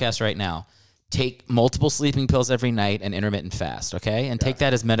this podcast right now, take multiple sleeping pills every night and intermittent fast, okay? And take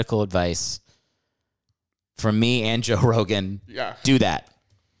that as medical advice from me and Joe Rogan. Yeah. Do that.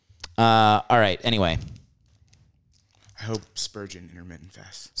 All right. Anyway, I hope Spurgeon intermittent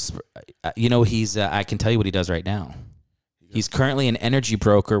fast. he's. I can tell you what he does right now. He's currently an energy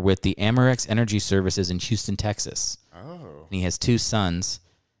broker with the Amerex Energy Services in Houston, Texas. Oh. And he has 2 sons,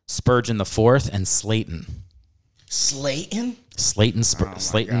 Spurgeon the Fourth and Slayton. Slayton? Slayton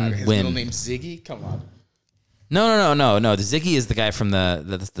God. His Wynn. middle name's Ziggy? Come on. No. The Ziggy is the guy from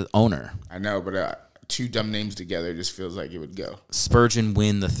the owner. I know, but 2 dumb names together just feels like it would go. Spurgeon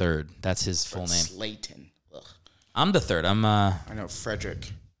Wynn the Third. That's his full name. Slayton. Ugh. I'm the third. I know,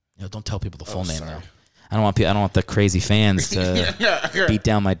 Frederick. Don't tell people the full name sorry. though. I don't want the crazy fans to beat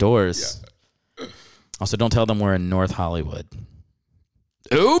down my doors. Yeah. Also, don't tell them we're in North Hollywood.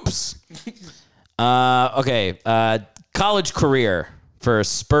 Oops. Okay. College career for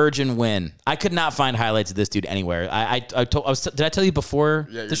Spurgeon Wynn. I could not find highlights of this dude anywhere. Did I tell you before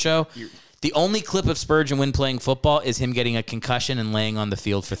the show? The only clip of Spurgeon Wynn playing football is him getting a concussion and laying on the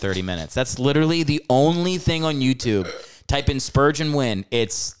field for 30 minutes. That's literally the only thing on YouTube. Type in Spurgeon Wynn.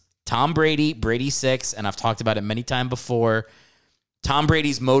 It's Tom Brady, Brady 6, and I've talked about it many times before. Tom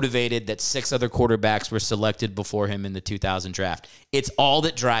Brady's motivated that 6 other quarterbacks were selected before him in the 2000 draft. It's all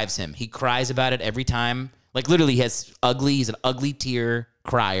that drives him. He cries about it every time. Like, literally, he's an ugly tear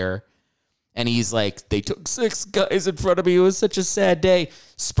crier. And he's like, they took 6 guys in front of me. It was such a sad day.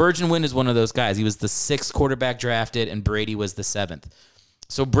 Spurgeon Wynn is one of those guys. He was the 6th quarterback drafted, and Brady was the 7th.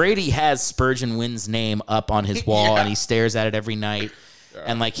 So Brady has Spurgeon Wynn's name up on his wall, and he stares at it every night. Yeah.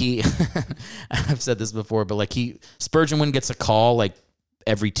 And like I've said this before, but Spurgeon Wynn gets a call like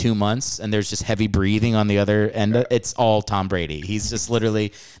every 2 months, and there's just heavy breathing on the other end. Yeah. It's all Tom Brady. He's just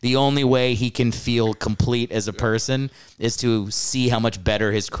literally the only way he can feel complete as a person is to see how much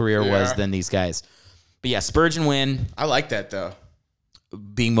better his career was than these guys. But yeah, Spurgeon Wynn. I like that though.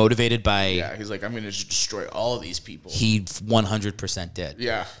 Being motivated by... Yeah, he's like, I'm going to destroy all of these people. He 100% did.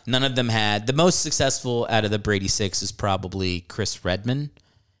 Yeah. None of them had... The most successful out of the Brady 6 is probably Chris Redman.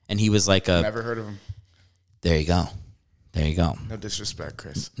 And he was like a... Never heard of him. There you go. No disrespect,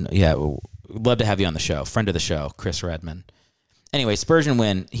 Chris. Yeah, we'd love to have you on the show. Friend of the show, Chris Redman. Anyway, Spurgeon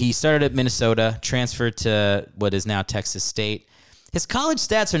Wynn. He started at Minnesota, transferred to what is now Texas State. His college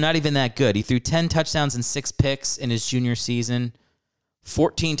stats are not even that good. He threw 10 touchdowns and 6 picks in his junior season.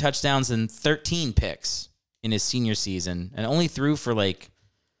 14 touchdowns and 13 picks in his senior season, and only threw for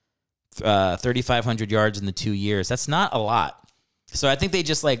 3,500 yards in the 2 years. That's not a lot. So I think I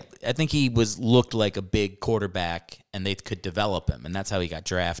think he looked like a big quarterback, and they could develop him, and that's how he got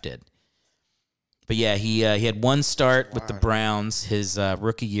drafted. But yeah, he had 1 start with the Browns his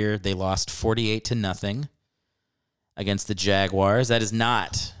rookie year. They lost 48-0 against the Jaguars. He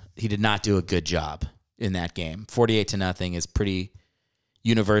did not do a good job in that game. 48-0 is pretty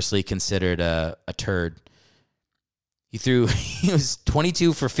universally considered a turd. He was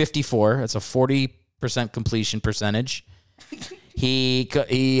 22 for 54. That's a 40% completion percentage. He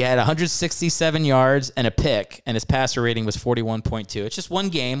had 167 yards and a pick, and his passer rating was 41.2. It's just one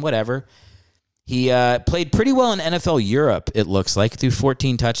game, whatever. He played pretty well in NFL Europe, it looks like, threw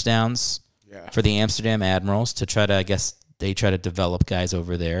 14 touchdowns for the Amsterdam Admirals to try to develop guys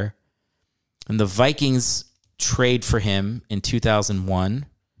over there. And the Vikings trade for him in 2001.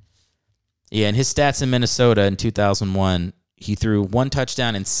 Yeah, and his stats in Minnesota in 2001, he threw 1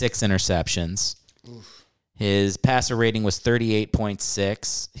 touchdown and 6 interceptions. Oof. His passer rating was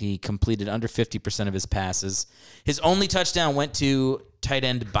 38.6. He completed under 50% of his passes. His only touchdown went to tight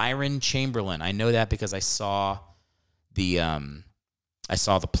end Byron Chamberlain. I know that because I saw the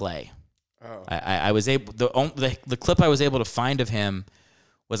play. Oh. I was able the clip I was able to find of him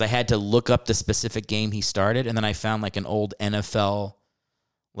was I had to look up the specific game he started, and then I found an old NFL,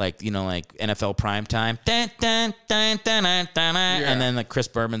 NFL primetime. And then Chris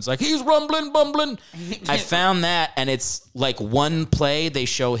Berman's like, he's rumbling, bumbling. I found that, and it's one play, they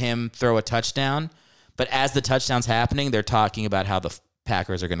show him throw a touchdown, but as the touchdown's happening, they're talking about how the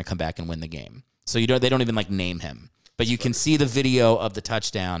Packers are going to come back and win the game. So they don't even name him, but you can see the video of the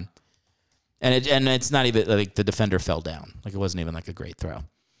touchdown, and it's not even the defender fell down. It wasn't even a great throw.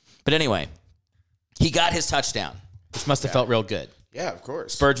 But anyway, he got his touchdown, which must have felt real good. Yeah, of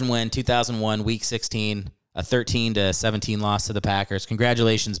course. Spurgeon Wynn, 2001, Week 16, a 13-17 loss to the Packers.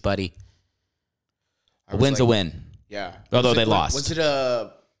 Congratulations, buddy. A win's a win. Yeah. Although they lost. Was it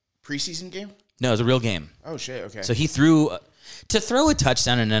a preseason game? No, it was a real game. Oh, shit, okay. So he to throw a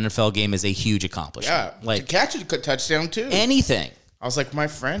touchdown in an NFL game is a huge accomplishment. Yeah, to catch a touchdown, too. Anything. I was my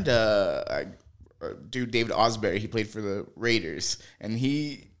friend, dude, David Osbury, he played for the Raiders, and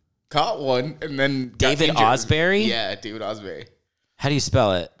he caught one, and then David Osbury? Yeah, David Osbury. How do you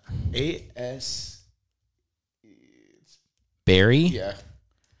spell it? A-S... Barry? Yeah.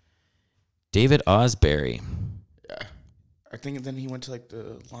 David Osbury. Yeah. I think then he went to like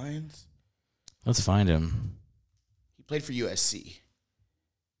the Lions. Let's find him. He played for USC.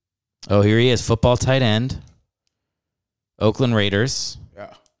 Oh, here he is. Football tight end. Oakland Raiders.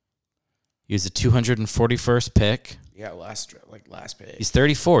 Yeah. He was the 241st pick. Yeah, last pick. He's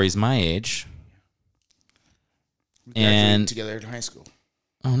 34. He's my age. We graduated And together in high school.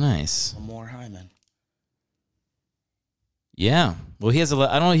 oh, nice. Lamar Hyman. Yeah. Well, he has. He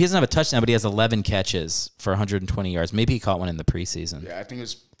doesn't have a touchdown, but he has 11 catches for 120 yards. Maybe he caught one in the preseason. Yeah, I think it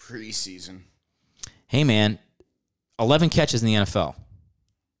was preseason. Hey, man, 11 catches in the NFL.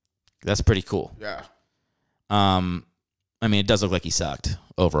 That's pretty cool. Yeah. I mean, it does look like he sucked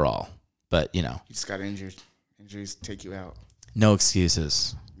overall, but you know, He just got injured. Injuries take you out. no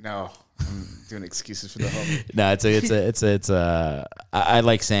excuses. No, I'm doing excuses for the home. No, I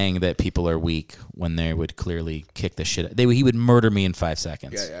like saying that people are weak when they would clearly kick the shit. He would murder me in 5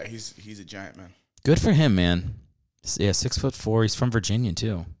 seconds. Yeah, he's a giant man. Good for him, man. Yeah, 6'4". He's from Virginia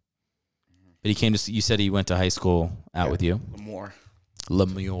too. But he came to. You said he went to high school out with you. Lamar.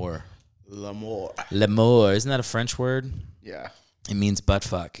 L'amour. Isn't that a French word? Yeah. It means butt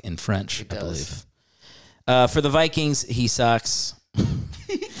fuck in French, It I does. believe. For the Vikings, he sucks.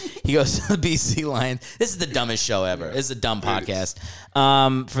 He goes to the BC Lions. This is the dumbest show ever. This is a dumb podcast.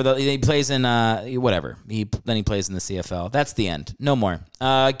 He plays in whatever. Then he plays in the CFL. That's the end. No more.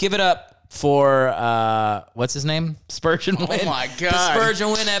 Give it up for what's his name? Spurgeon Win. Oh my God. The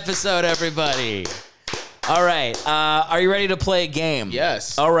Spurgeon Win episode, everybody. All right. Are you ready to play a game?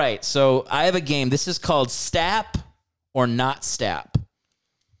 Yes. All right. So I have a game. This is called Stapp or Not Stapp.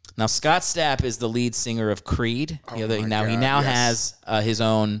 Now, Scott Stapp is the lead singer of Creed. He now has his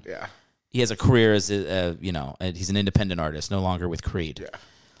own. Yeah. He has a career as he's an independent artist, no longer with Creed. Yeah.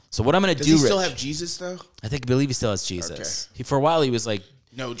 So what I'm going to Does do, he still Rich, have Jesus though? I believe he still has Jesus. For a while, he was like,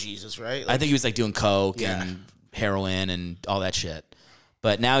 No Jesus, right? I think he was like doing coke Yeah. and heroin and all that shit.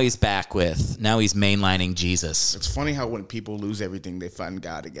 But now he's mainlining Jesus. It's funny how when people lose everything, they find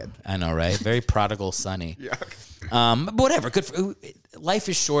God again. I know, right? Very prodigal Sonny. Yeah. But whatever. Life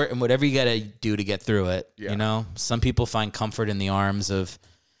is short, and whatever you got to do to get through it. Yeah. You know, some people find comfort in the arms of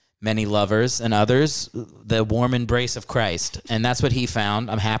many lovers, and others the warm embrace of Christ, and that's what he found.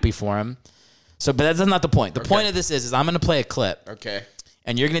 I'm happy for him. So, but that's not the point. The point of this is I'm going to play a clip. Okay.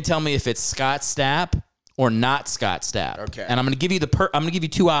 And you're going to tell me if it's Scott Stapp or not Scott Stapp. Okay. And I'm going to give you I'm going to give you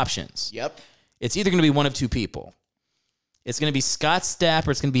two options. Yep. It's either going to be one of two people. It's going to be Scott Stapp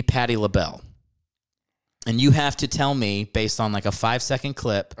or it's going to be Patti LaBelle. And you have to tell me, based on like a 5-second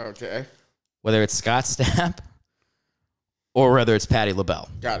clip, Okay. whether it's Scott Stapp or whether it's Patti LaBelle.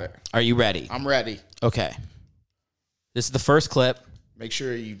 Got it. Are you ready? I'm ready. Okay. This is the first clip. Make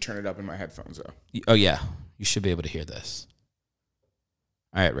sure you turn it up in my headphones though. Oh, yeah. You should be able to hear this.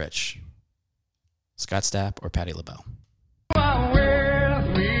 All right, Rich. Scott Stapp or Patti LaBelle?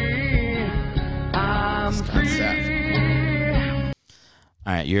 Scott Stapp.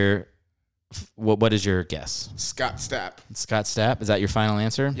 All right, what is your guess? Scott Stapp. Scott Stapp? Is that your final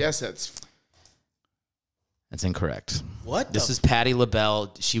answer? Yes, that's incorrect. what? This is Patti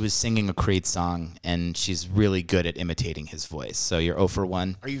LaBelle. She was singing a Creed song, and she's really good at imitating his voice. So you're 0 for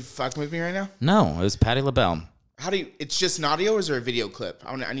 1. Are you fucking with me right now? No, it was Patti LaBelle. How do you? It's just an audio, or is there a video clip?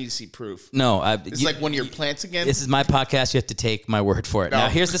 I need to see proof. No, It's like when you're plants again. This is my podcast. You have to take my word for it. No. Now,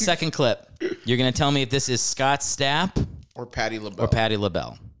 here's the second clip. You're going to tell me if this is Scott Stapp or Patti LaBelle. or Patti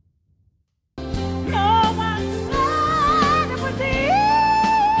LaBelle.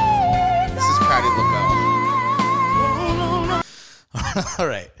 This is Patti LaBelle. All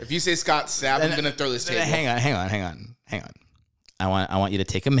right. If you say Scott Stapp, I'm gonna throw this table. Hang on. I want you to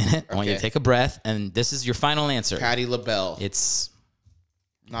take a minute. I want you to Okay. take a breath, and this is your final answer. Patti LaBelle. It's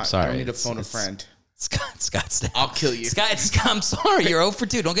Not. sorry, I don't need to it's- phone a it's- friend. Scott Stapp. I'll kill you. I'm sorry. You're 0 for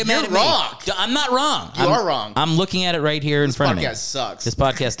 2. Don't get mad You're at me. wrong. I'm not wrong. You are wrong. I'm looking at it right here in This front of me. podcast sucks. This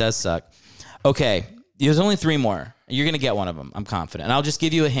podcast does suck. Okay. There's only 3 more. You're going to get one of them. I'm confident. And I'll just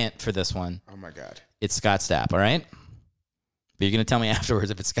give you a hint for this one. Oh my god. It's Scott Stapp, all right? But you're going to tell me afterwards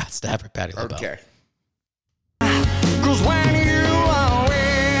if it's Scott Stapp or Patti LaBelle. Okay. 'Cause when you are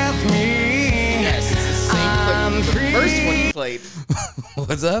with me, Yes, it's the same clip. The first one you played.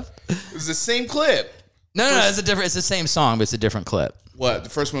 What's up? It was the same clip. No, it's the same song, but it's a different clip. What? The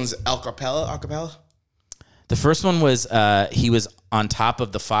first one was acapella? The first one was he was on top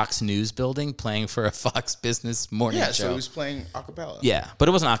of the Fox News building playing for a Fox Business morning Yeah, show. so he was playing acapella. Yeah, but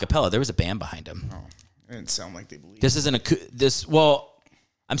it wasn't a cappella. There was a band behind him. Oh, it didn't sound like they believed. This isn't well,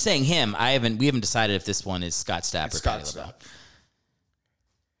 I'm saying him. We haven't decided if this one is Scott Stapp It's or Patti Scott LaBelle. Stapp.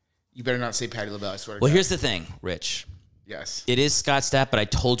 You better not say Patti LaBelle, I swear to Well, God. here's the thing, Rich. Yes. It is Scott Stapp, but I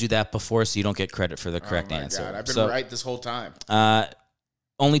told you that before, so you don't get credit for the correct answer. God, I've been right this whole time.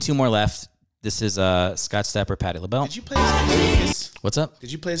 Only 2 more left. This is Scott Stapp or Patti LaBelle. Did you play this game with Lucas? What's up?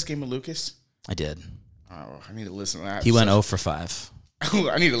 Did you play this game with Lucas? I did. Oh, I need to listen to that. He went 0 for 5.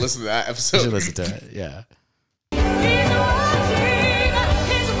 I need to listen to that episode. You should listen to it. Yeah.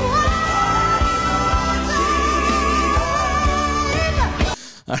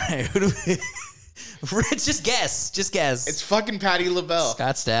 All right. Who do we... Rich, just guess. It's fucking Patti LaBelle.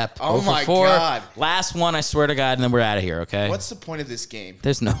 Scott Stapp. Oh 0 for my 4. God. Last one, I swear to God, and then we're out of here, okay? What's the point of this game?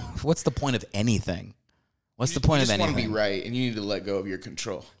 What's the point of anything? What's the point of anything? You just want to be right, and you need to let go of your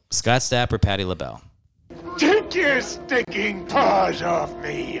control. Scott Stapp or Patti LaBelle? Take your stinking paws off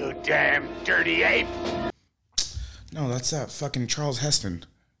me, you damn dirty ape! No, that's that fucking Charles Heston.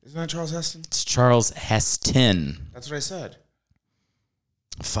 Isn't that Charles Heston? It's Charles Heston. That's what I said.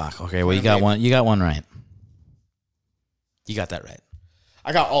 Fuck. Okay, well, you got one. You got one right. You got that right.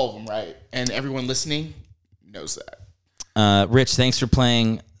 I got all of them right, and everyone listening knows that. Rich, thanks for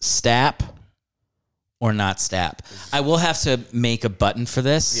playing Stapp or not Stapp. I will have to make a button for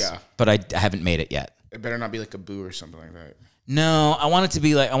this. Yeah. But I haven't made it yet. It better not be like a boo or something like that. No, I want it to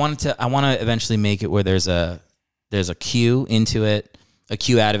be like I want to eventually make it where there's a cue into it, a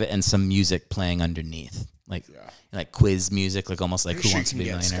cue out of it, and some music playing underneath, like quiz music, like almost like Maybe Who Wants to Be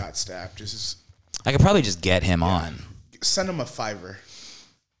a Millionaire. Scott Stapp. I could probably just get him on. Send him a $5.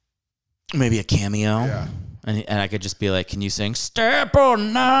 Maybe a cameo. Yeah. And I could just be like, can you sing Step or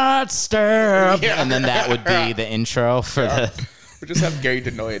Not Step? Yeah. And then that would be the intro for the... Or just have Gary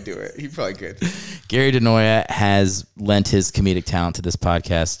Denoya do it. He probably could. Gary Denoya has lent his comedic talent to this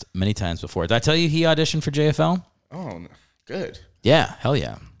podcast many times before. Did I tell you he auditioned for JFL? Oh, no. Good. Yeah, hell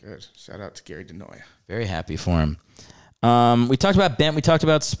yeah. Good. Shout out to Gary Denoya. Very happy for him. We talked about Bent. We talked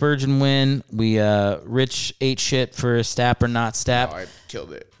about Spurgeon Wynn. Rich ate shit for Stapp or not Stapp. Oh, I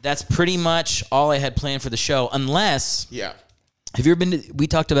killed it. That's pretty much all I had planned for the show. Unless, yeah. Have you ever been to? We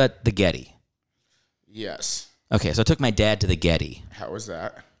talked about the Getty. Yes. Okay, so I took my dad to the Getty. How was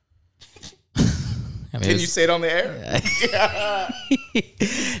that? Can you say it on the air? Yeah.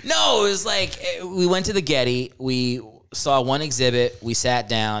 No, it was like we went to the Getty. We saw one exhibit. We sat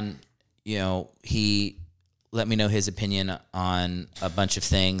down. You know, he let me know his opinion on a bunch of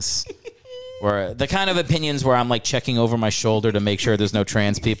things. Or the kind of opinions where I'm like checking over my shoulder to make sure there's no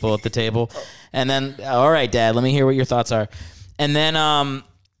trans people at the table. And then, all right, Dad, let me hear what your thoughts are. And then,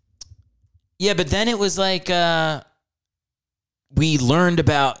 but then it was like we learned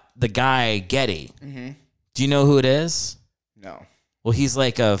about the guy Getty. Mm-hmm. Do you know who it is? No. Well, he's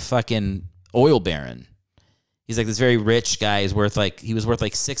like a fucking oil baron. He's like this very rich guy. He was worth like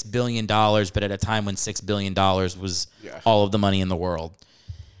 $6 billion, but at a time when $6 billion was all of the money in the world.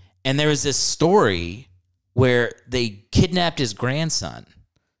 And there was this story where they kidnapped his grandson.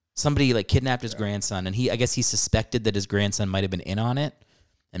 Somebody like kidnapped his grandson, and I guess he suspected that his grandson might have been in on it,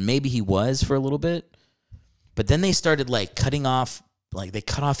 and maybe he was for a little bit. But then they started like cutting off, like they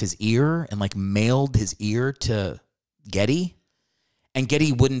cut off his ear and like mailed his ear to Getty, and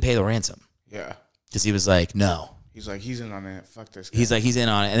Getty wouldn't pay the ransom. Yeah. Because he was like, no. He's like, he's in on it. Fuck this guy. He's like, he's in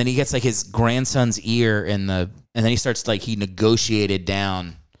on it. And then he gets like his grandson's ear and then he starts like, he negotiated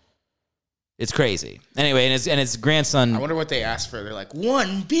down. It's crazy. Anyway, and his grandson. I wonder what they asked for. They're like,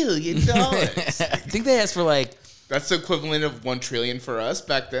 $1 billion. I think they asked for like. That's the equivalent of $1 trillion for us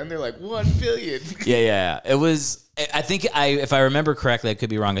back then. They're like, $1 billion. Yeah. It was, I think if I remember correctly, I could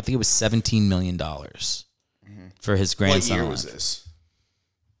be wrong. I think it was $17 million for his grandson. What year was this?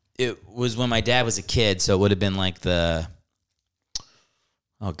 It was when my dad was a kid, so it would have been like like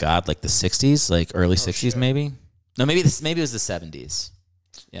the 60s, like early 60s shit. Maybe. No, maybe it was the 70s.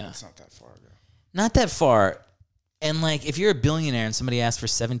 Yeah. It's not that far ago. Not that far. And like if you're a billionaire and somebody asks for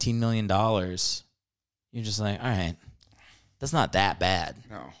 $17 million, you're just like, all right, that's not that bad.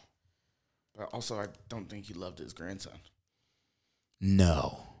 No. But also I don't think he loved his grandson.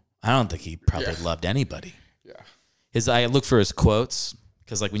 No. I don't think he probably loved anybody. Yeah. I look for his quotes.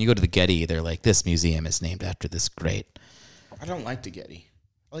 Because like when you go to the Getty, they're like, this museum is named after this great. I don't like the Getty.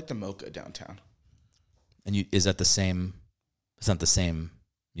 I like the Mocha downtown. And is that the same? It's not the same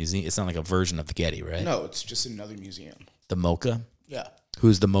museum. It's not like a version of the Getty, right? No, it's just another museum. The Mocha? Yeah.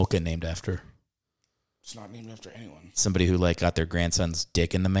 Who's the Mocha named after? It's not named after anyone. Somebody who like got their grandson's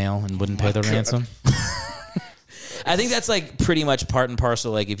dick in the mail and wouldn't pay the ransom? I think that's like pretty much part and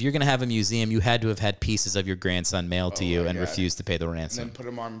parcel. Like if you're going to have a museum, you had to have had pieces of your grandson mailed to you and refused to pay the ransom. And then put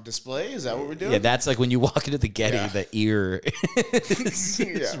them on display? Is that what we're doing? Yeah, that's like when you walk into the Getty, the ear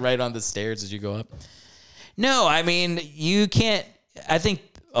is right on the stairs as you go up. No, I mean, you can't. I think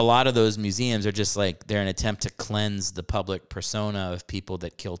a lot of those museums are just like they're an attempt to cleanse the public persona of people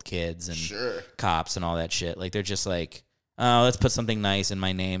that killed kids and cops and all that shit. Like they're just like, oh, let's put something nice in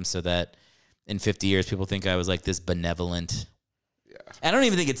my name so that in 50 years people think I was like this benevolent. Yeah. I don't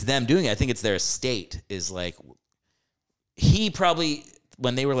even think it's them doing it. I think it's their estate is like, he probably,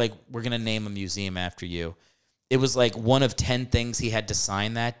 when they were like, we're going to name a museum after you, it was like one of 10 things he had to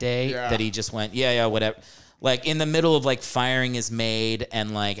sign that day that he just went, yeah, whatever. Like in the middle of like firing his maid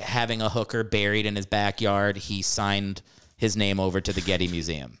and like having a hooker buried in his backyard, he signed his name over to the Getty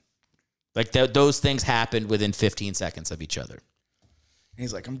Museum. Like those things happened within 15 seconds of each other.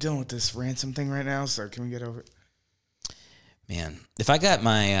 He's like, I'm dealing with this ransom thing right now, so can we get over it? Man, if I got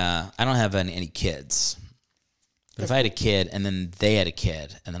my, I don't have any kids, but if I had a kid and then they had a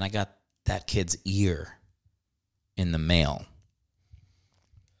kid and then I got that kid's ear in the mail.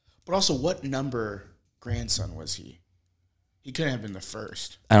 But also, what number grandson was he? He couldn't have been the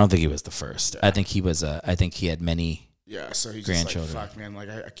first. I don't think he was the first. Yeah. I think he was. I think he had many. Yeah, so he's grandchildren. Just like, fuck, man. Like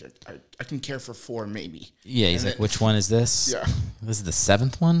I can care for 4 maybe. Yeah, he's like, which one is this? Yeah, this is the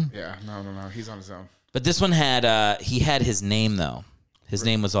 7th one. Yeah, no. He's on his own. But this one had. He had his name though. His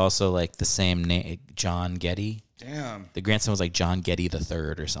name was also like the same name, John Getty. Damn. The grandson was like John Getty III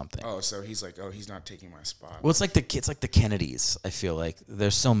or something. Oh, so he's like, he's not taking my spot. Well, it's like the Kennedys. I feel like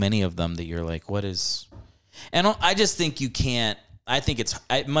there's so many of them that you're like, what is? And I just think you can't. I think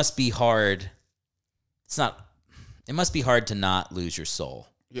it must be hard. It's not. It must be hard to not lose your soul.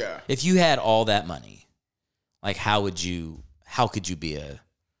 Yeah. If you had all that money, like how could you be a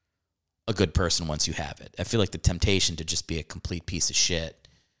good person once you have it? I feel like the temptation to just be a complete piece of shit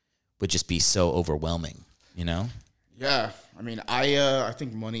would just be so overwhelming. You know? Yeah. I mean, I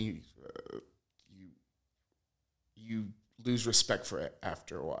think money, you lose respect for it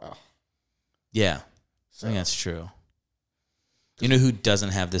after a while. Yeah. So. I think that's true. You know who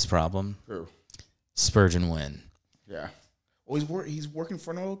doesn't have this problem? Who? Spurgeon Wynn. Yeah. Well, he's working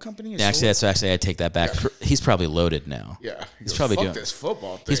for an oil company? Yeah, actually, I take that back. Yeah. He's probably loaded now. Yeah. He's probably fuck doing this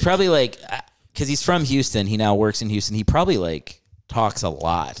football thing. He's probably like, because he's from Houston. He now works in Houston. He probably like talks a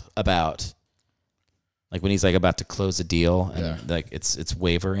lot about, like when he's like about to close a deal and like it's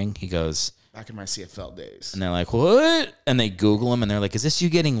wavering. He goes, back in my CFL days. And they're like, what? And they Google him and they're like, is this you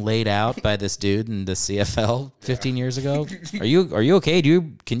getting laid out by this dude in the CFL 15 years ago? Are you okay?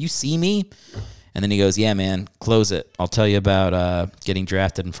 Can you see me? And then he goes, yeah, man, close it. I'll tell you about getting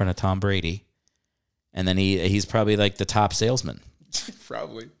drafted in front of Tom Brady. And then he's probably like the top salesman.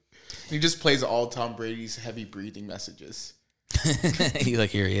 Probably. He just plays all Tom Brady's heavy breathing messages. He's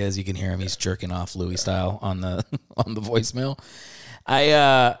like, here he is. You can hear him. He's jerking off Louis style on the voicemail.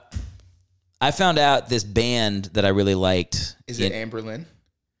 I found out this band that I really liked. Is it Amberlin?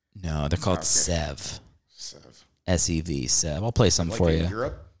 No, they're called Sev. S-E-V, Sev. I'll play something for you.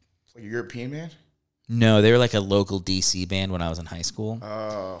 Europe? Like a European band? No, they were like a local DC band when I was in high school.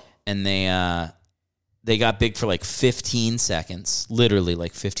 Oh. And they got big for like 15 seconds. Literally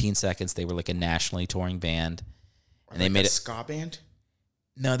like 15 seconds. They were like a nationally touring band. And they made a ska band?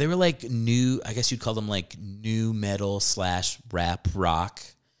 No, they were like new, I guess you'd call them like new metal / rap rock.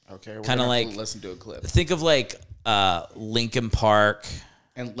 Okay, kind of like listen to a clip. Think of like Linkin Park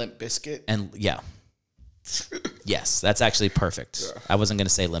and Limp Bizkit. And yeah. Yes, that's actually perfect. Yeah. I wasn't going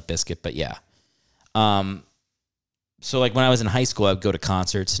to say Limp Bizkit, but yeah. So like when I was in high school, I would go to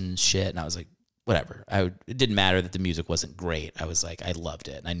concerts and shit, and I was like, whatever. It didn't matter that the music wasn't great. I was like, I loved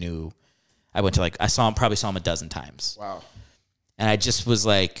it. And I knew I went to like, probably saw them a dozen times. Wow. And I just was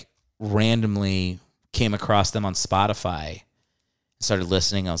like, randomly came across them on Spotify, started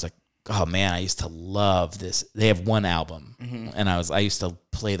listening. I was like, oh man, I used to love this. They have one album, and I used to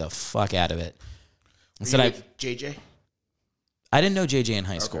play the fuck out of it. And so JJ? I didn't know JJ in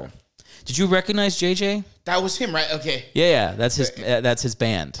high school. Did you recognize JJ? That was him, right? Okay. Yeah, that's his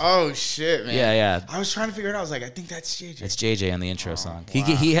band. Oh shit, man. Yeah. I was trying to figure it out. I was like, I think that's JJ. It's JJ on the intro song. Wow.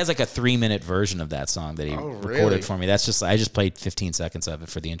 He has like a 3-minute version of that song that he recorded for me. I just played 15 seconds of it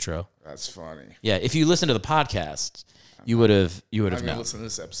for the intro. That's funny. Yeah, if you listen to the podcast, you would have known. I'm gonna listen to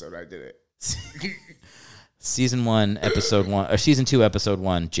this episode. I did it. Season 1, episode 1, or season 2, episode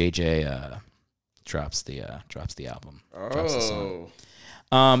 1. JJ drops the album. Drops the song.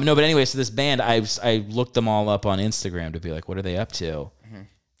 No, but anyway, so this band, I looked them all up on Instagram to be like, what are they up to? Mm-hmm.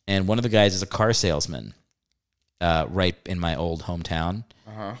 And one of the guys is a car salesman, right in my old hometown.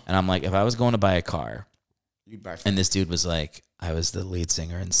 Uh-huh. And I'm like, if I was going to buy a car, you'd buy. And this dude was like, I was the lead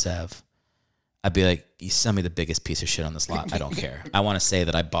singer in Sev, I'd be like, you sell me the biggest piece of shit on this lot. I don't care. I want to say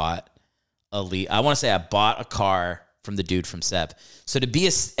that I bought a car from the dude from Sev. So to be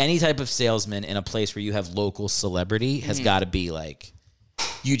any type of salesman in a place where you have local celebrity has got to be like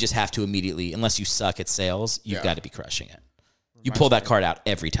you just have to immediately, unless you suck at sales, you've Yeah. got to be crushing it. You pull that card out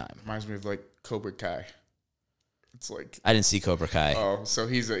every time. Reminds me of like Cobra Kai. It's like, I didn't see Cobra Kai. oh, so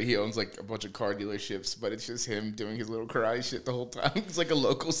he owns like a bunch of car dealerships, but it's just him doing his little karate shit the whole time. He's like a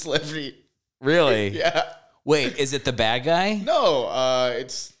local celebrity. Really? Yeah. Wait, is it the bad guy? No,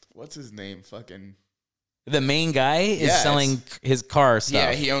 it's what's his name? Fucking. The main guy is Yes. selling his car stuff.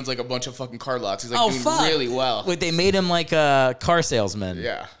 Yeah, he owns like a bunch of fucking car lots. He's like doing really well. Wait, they made him like a car salesman.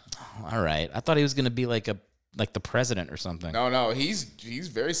 Yeah. Oh, all right. I thought he was going to be like the president or something. No, he's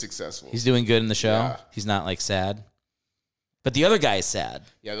very successful. He's doing good in the show. Yeah. He's not like sad. But the other guy is sad.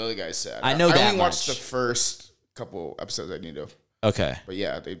 Yeah, the other guy's sad. I know that I only watched much. the first couple episodes. I need to. Okay. But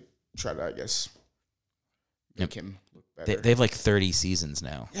yeah, they try to, I guess, make him look better. They have like 30 seasons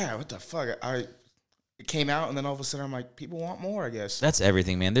now. Yeah, what the fuck? It came out, and then all of a sudden, I'm like, people want more, I guess. That's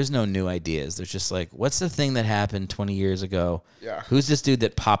everything, man. There's no new ideas. There's just like, what's the thing that happened 20 years ago? Yeah. Who's this dude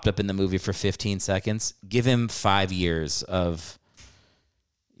that popped up in the movie for 15 seconds? Give him 5 years of,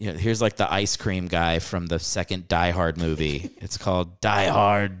 here's like the ice cream guy from the second Die Hard movie. It's called Die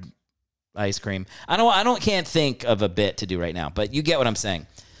Hard Ice Cream. Can't think of a bit to do right now, but you get what I'm saying.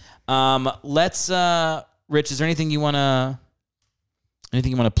 Rich, is there anything you want to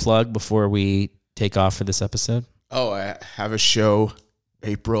plug before we take off for this episode? Oh, I have a show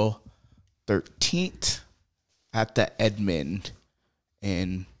April 13th at the Edmond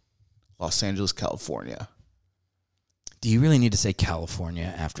in Los Angeles, California. Do you really need to say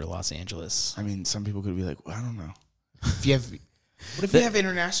California after Los Angeles? I mean, some people could be like, well, I don't know. What if you have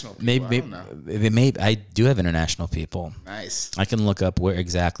international people? I don't know. I do have international people. Nice. I can look up what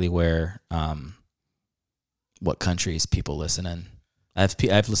countries people listen in. I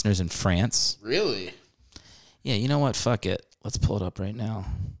have listeners in France. Really? Yeah, you know what? Fuck it. Let's pull it up right now.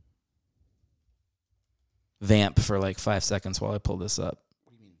 Vamp for like 5 seconds while I pull this up.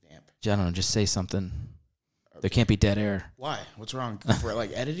 What do you mean vamp? I don't know. Just say something. Okay. There can't be dead air. Why? What's wrong? For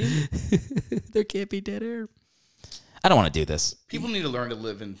like editing? There can't be dead air. I don't want to do this. People need to learn to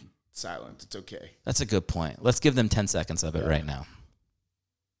live in silence. It's okay. That's a good point. Let's give them 10 seconds of it right now.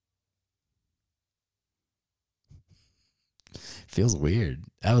 Feels weird.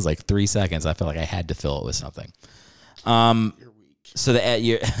 That was like 3 seconds. I felt like I had to fill it with something. You're weak. So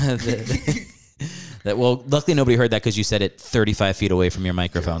well, luckily nobody heard that because you said it 35 feet away from your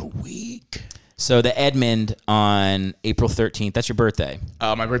microphone. You're weak. So the Edmond on April 13th. That's your birthday.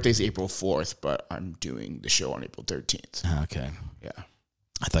 My birthday's April 4th, but I'm doing the show on April 13th. Okay. Yeah.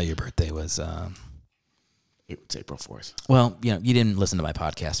 I thought your birthday was... It's April 4th. Well, you didn't listen to my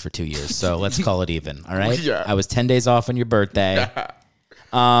podcast for 2 years, so let's call it even. All right. Yeah. I was 10 days off on your birthday.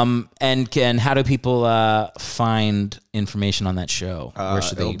 And how do people find information on that show? Where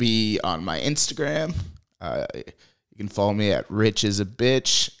should It'll they be on my Instagram. You can follow me at Rich is a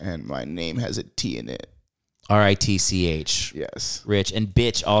Bitch, and my name has a T in it. RITCH. Yes. Rich. And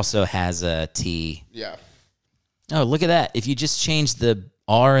bitch also has a T. Yeah. Oh, look at that. If you just change the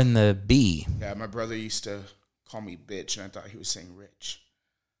R and the B. Yeah, my brother used to call me bitch, and I thought he was saying rich.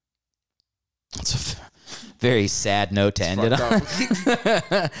 That's a very sad note to end it on.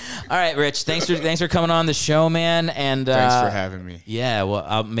 All right, Rich. Thanks for coming on the show, man. And thanks for having me. Yeah,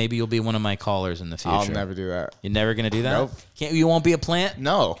 well, maybe you'll be one of my callers in the future. I'll never do that. You're never gonna do that? Nope. You won't be a plant?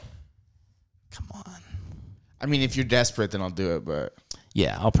 No. Come on. I mean, if you're desperate, then I'll do it. But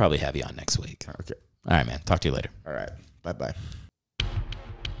yeah, I'll probably have you on next week. Okay. All right, man. Talk to you later. All right. Bye.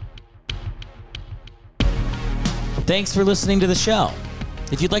 Thanks for listening to the show.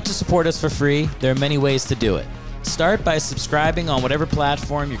 If you'd like to support us for free, there are many ways to do it. Start by subscribing on whatever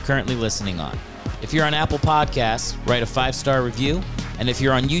platform you're currently listening on. If you're on Apple Podcasts, write a 5-star review. And if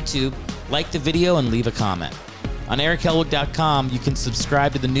you're on YouTube, like the video and leave a comment. On EricHellwig.com, you can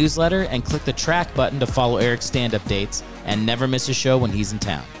subscribe to the newsletter and click the track button to follow Eric's stand-up dates and never miss a show when he's in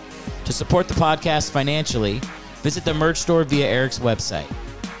town. To support the podcast financially, visit the merch store via Eric's website.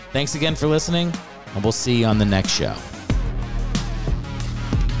 Thanks again for listening, and we'll see you on the next show.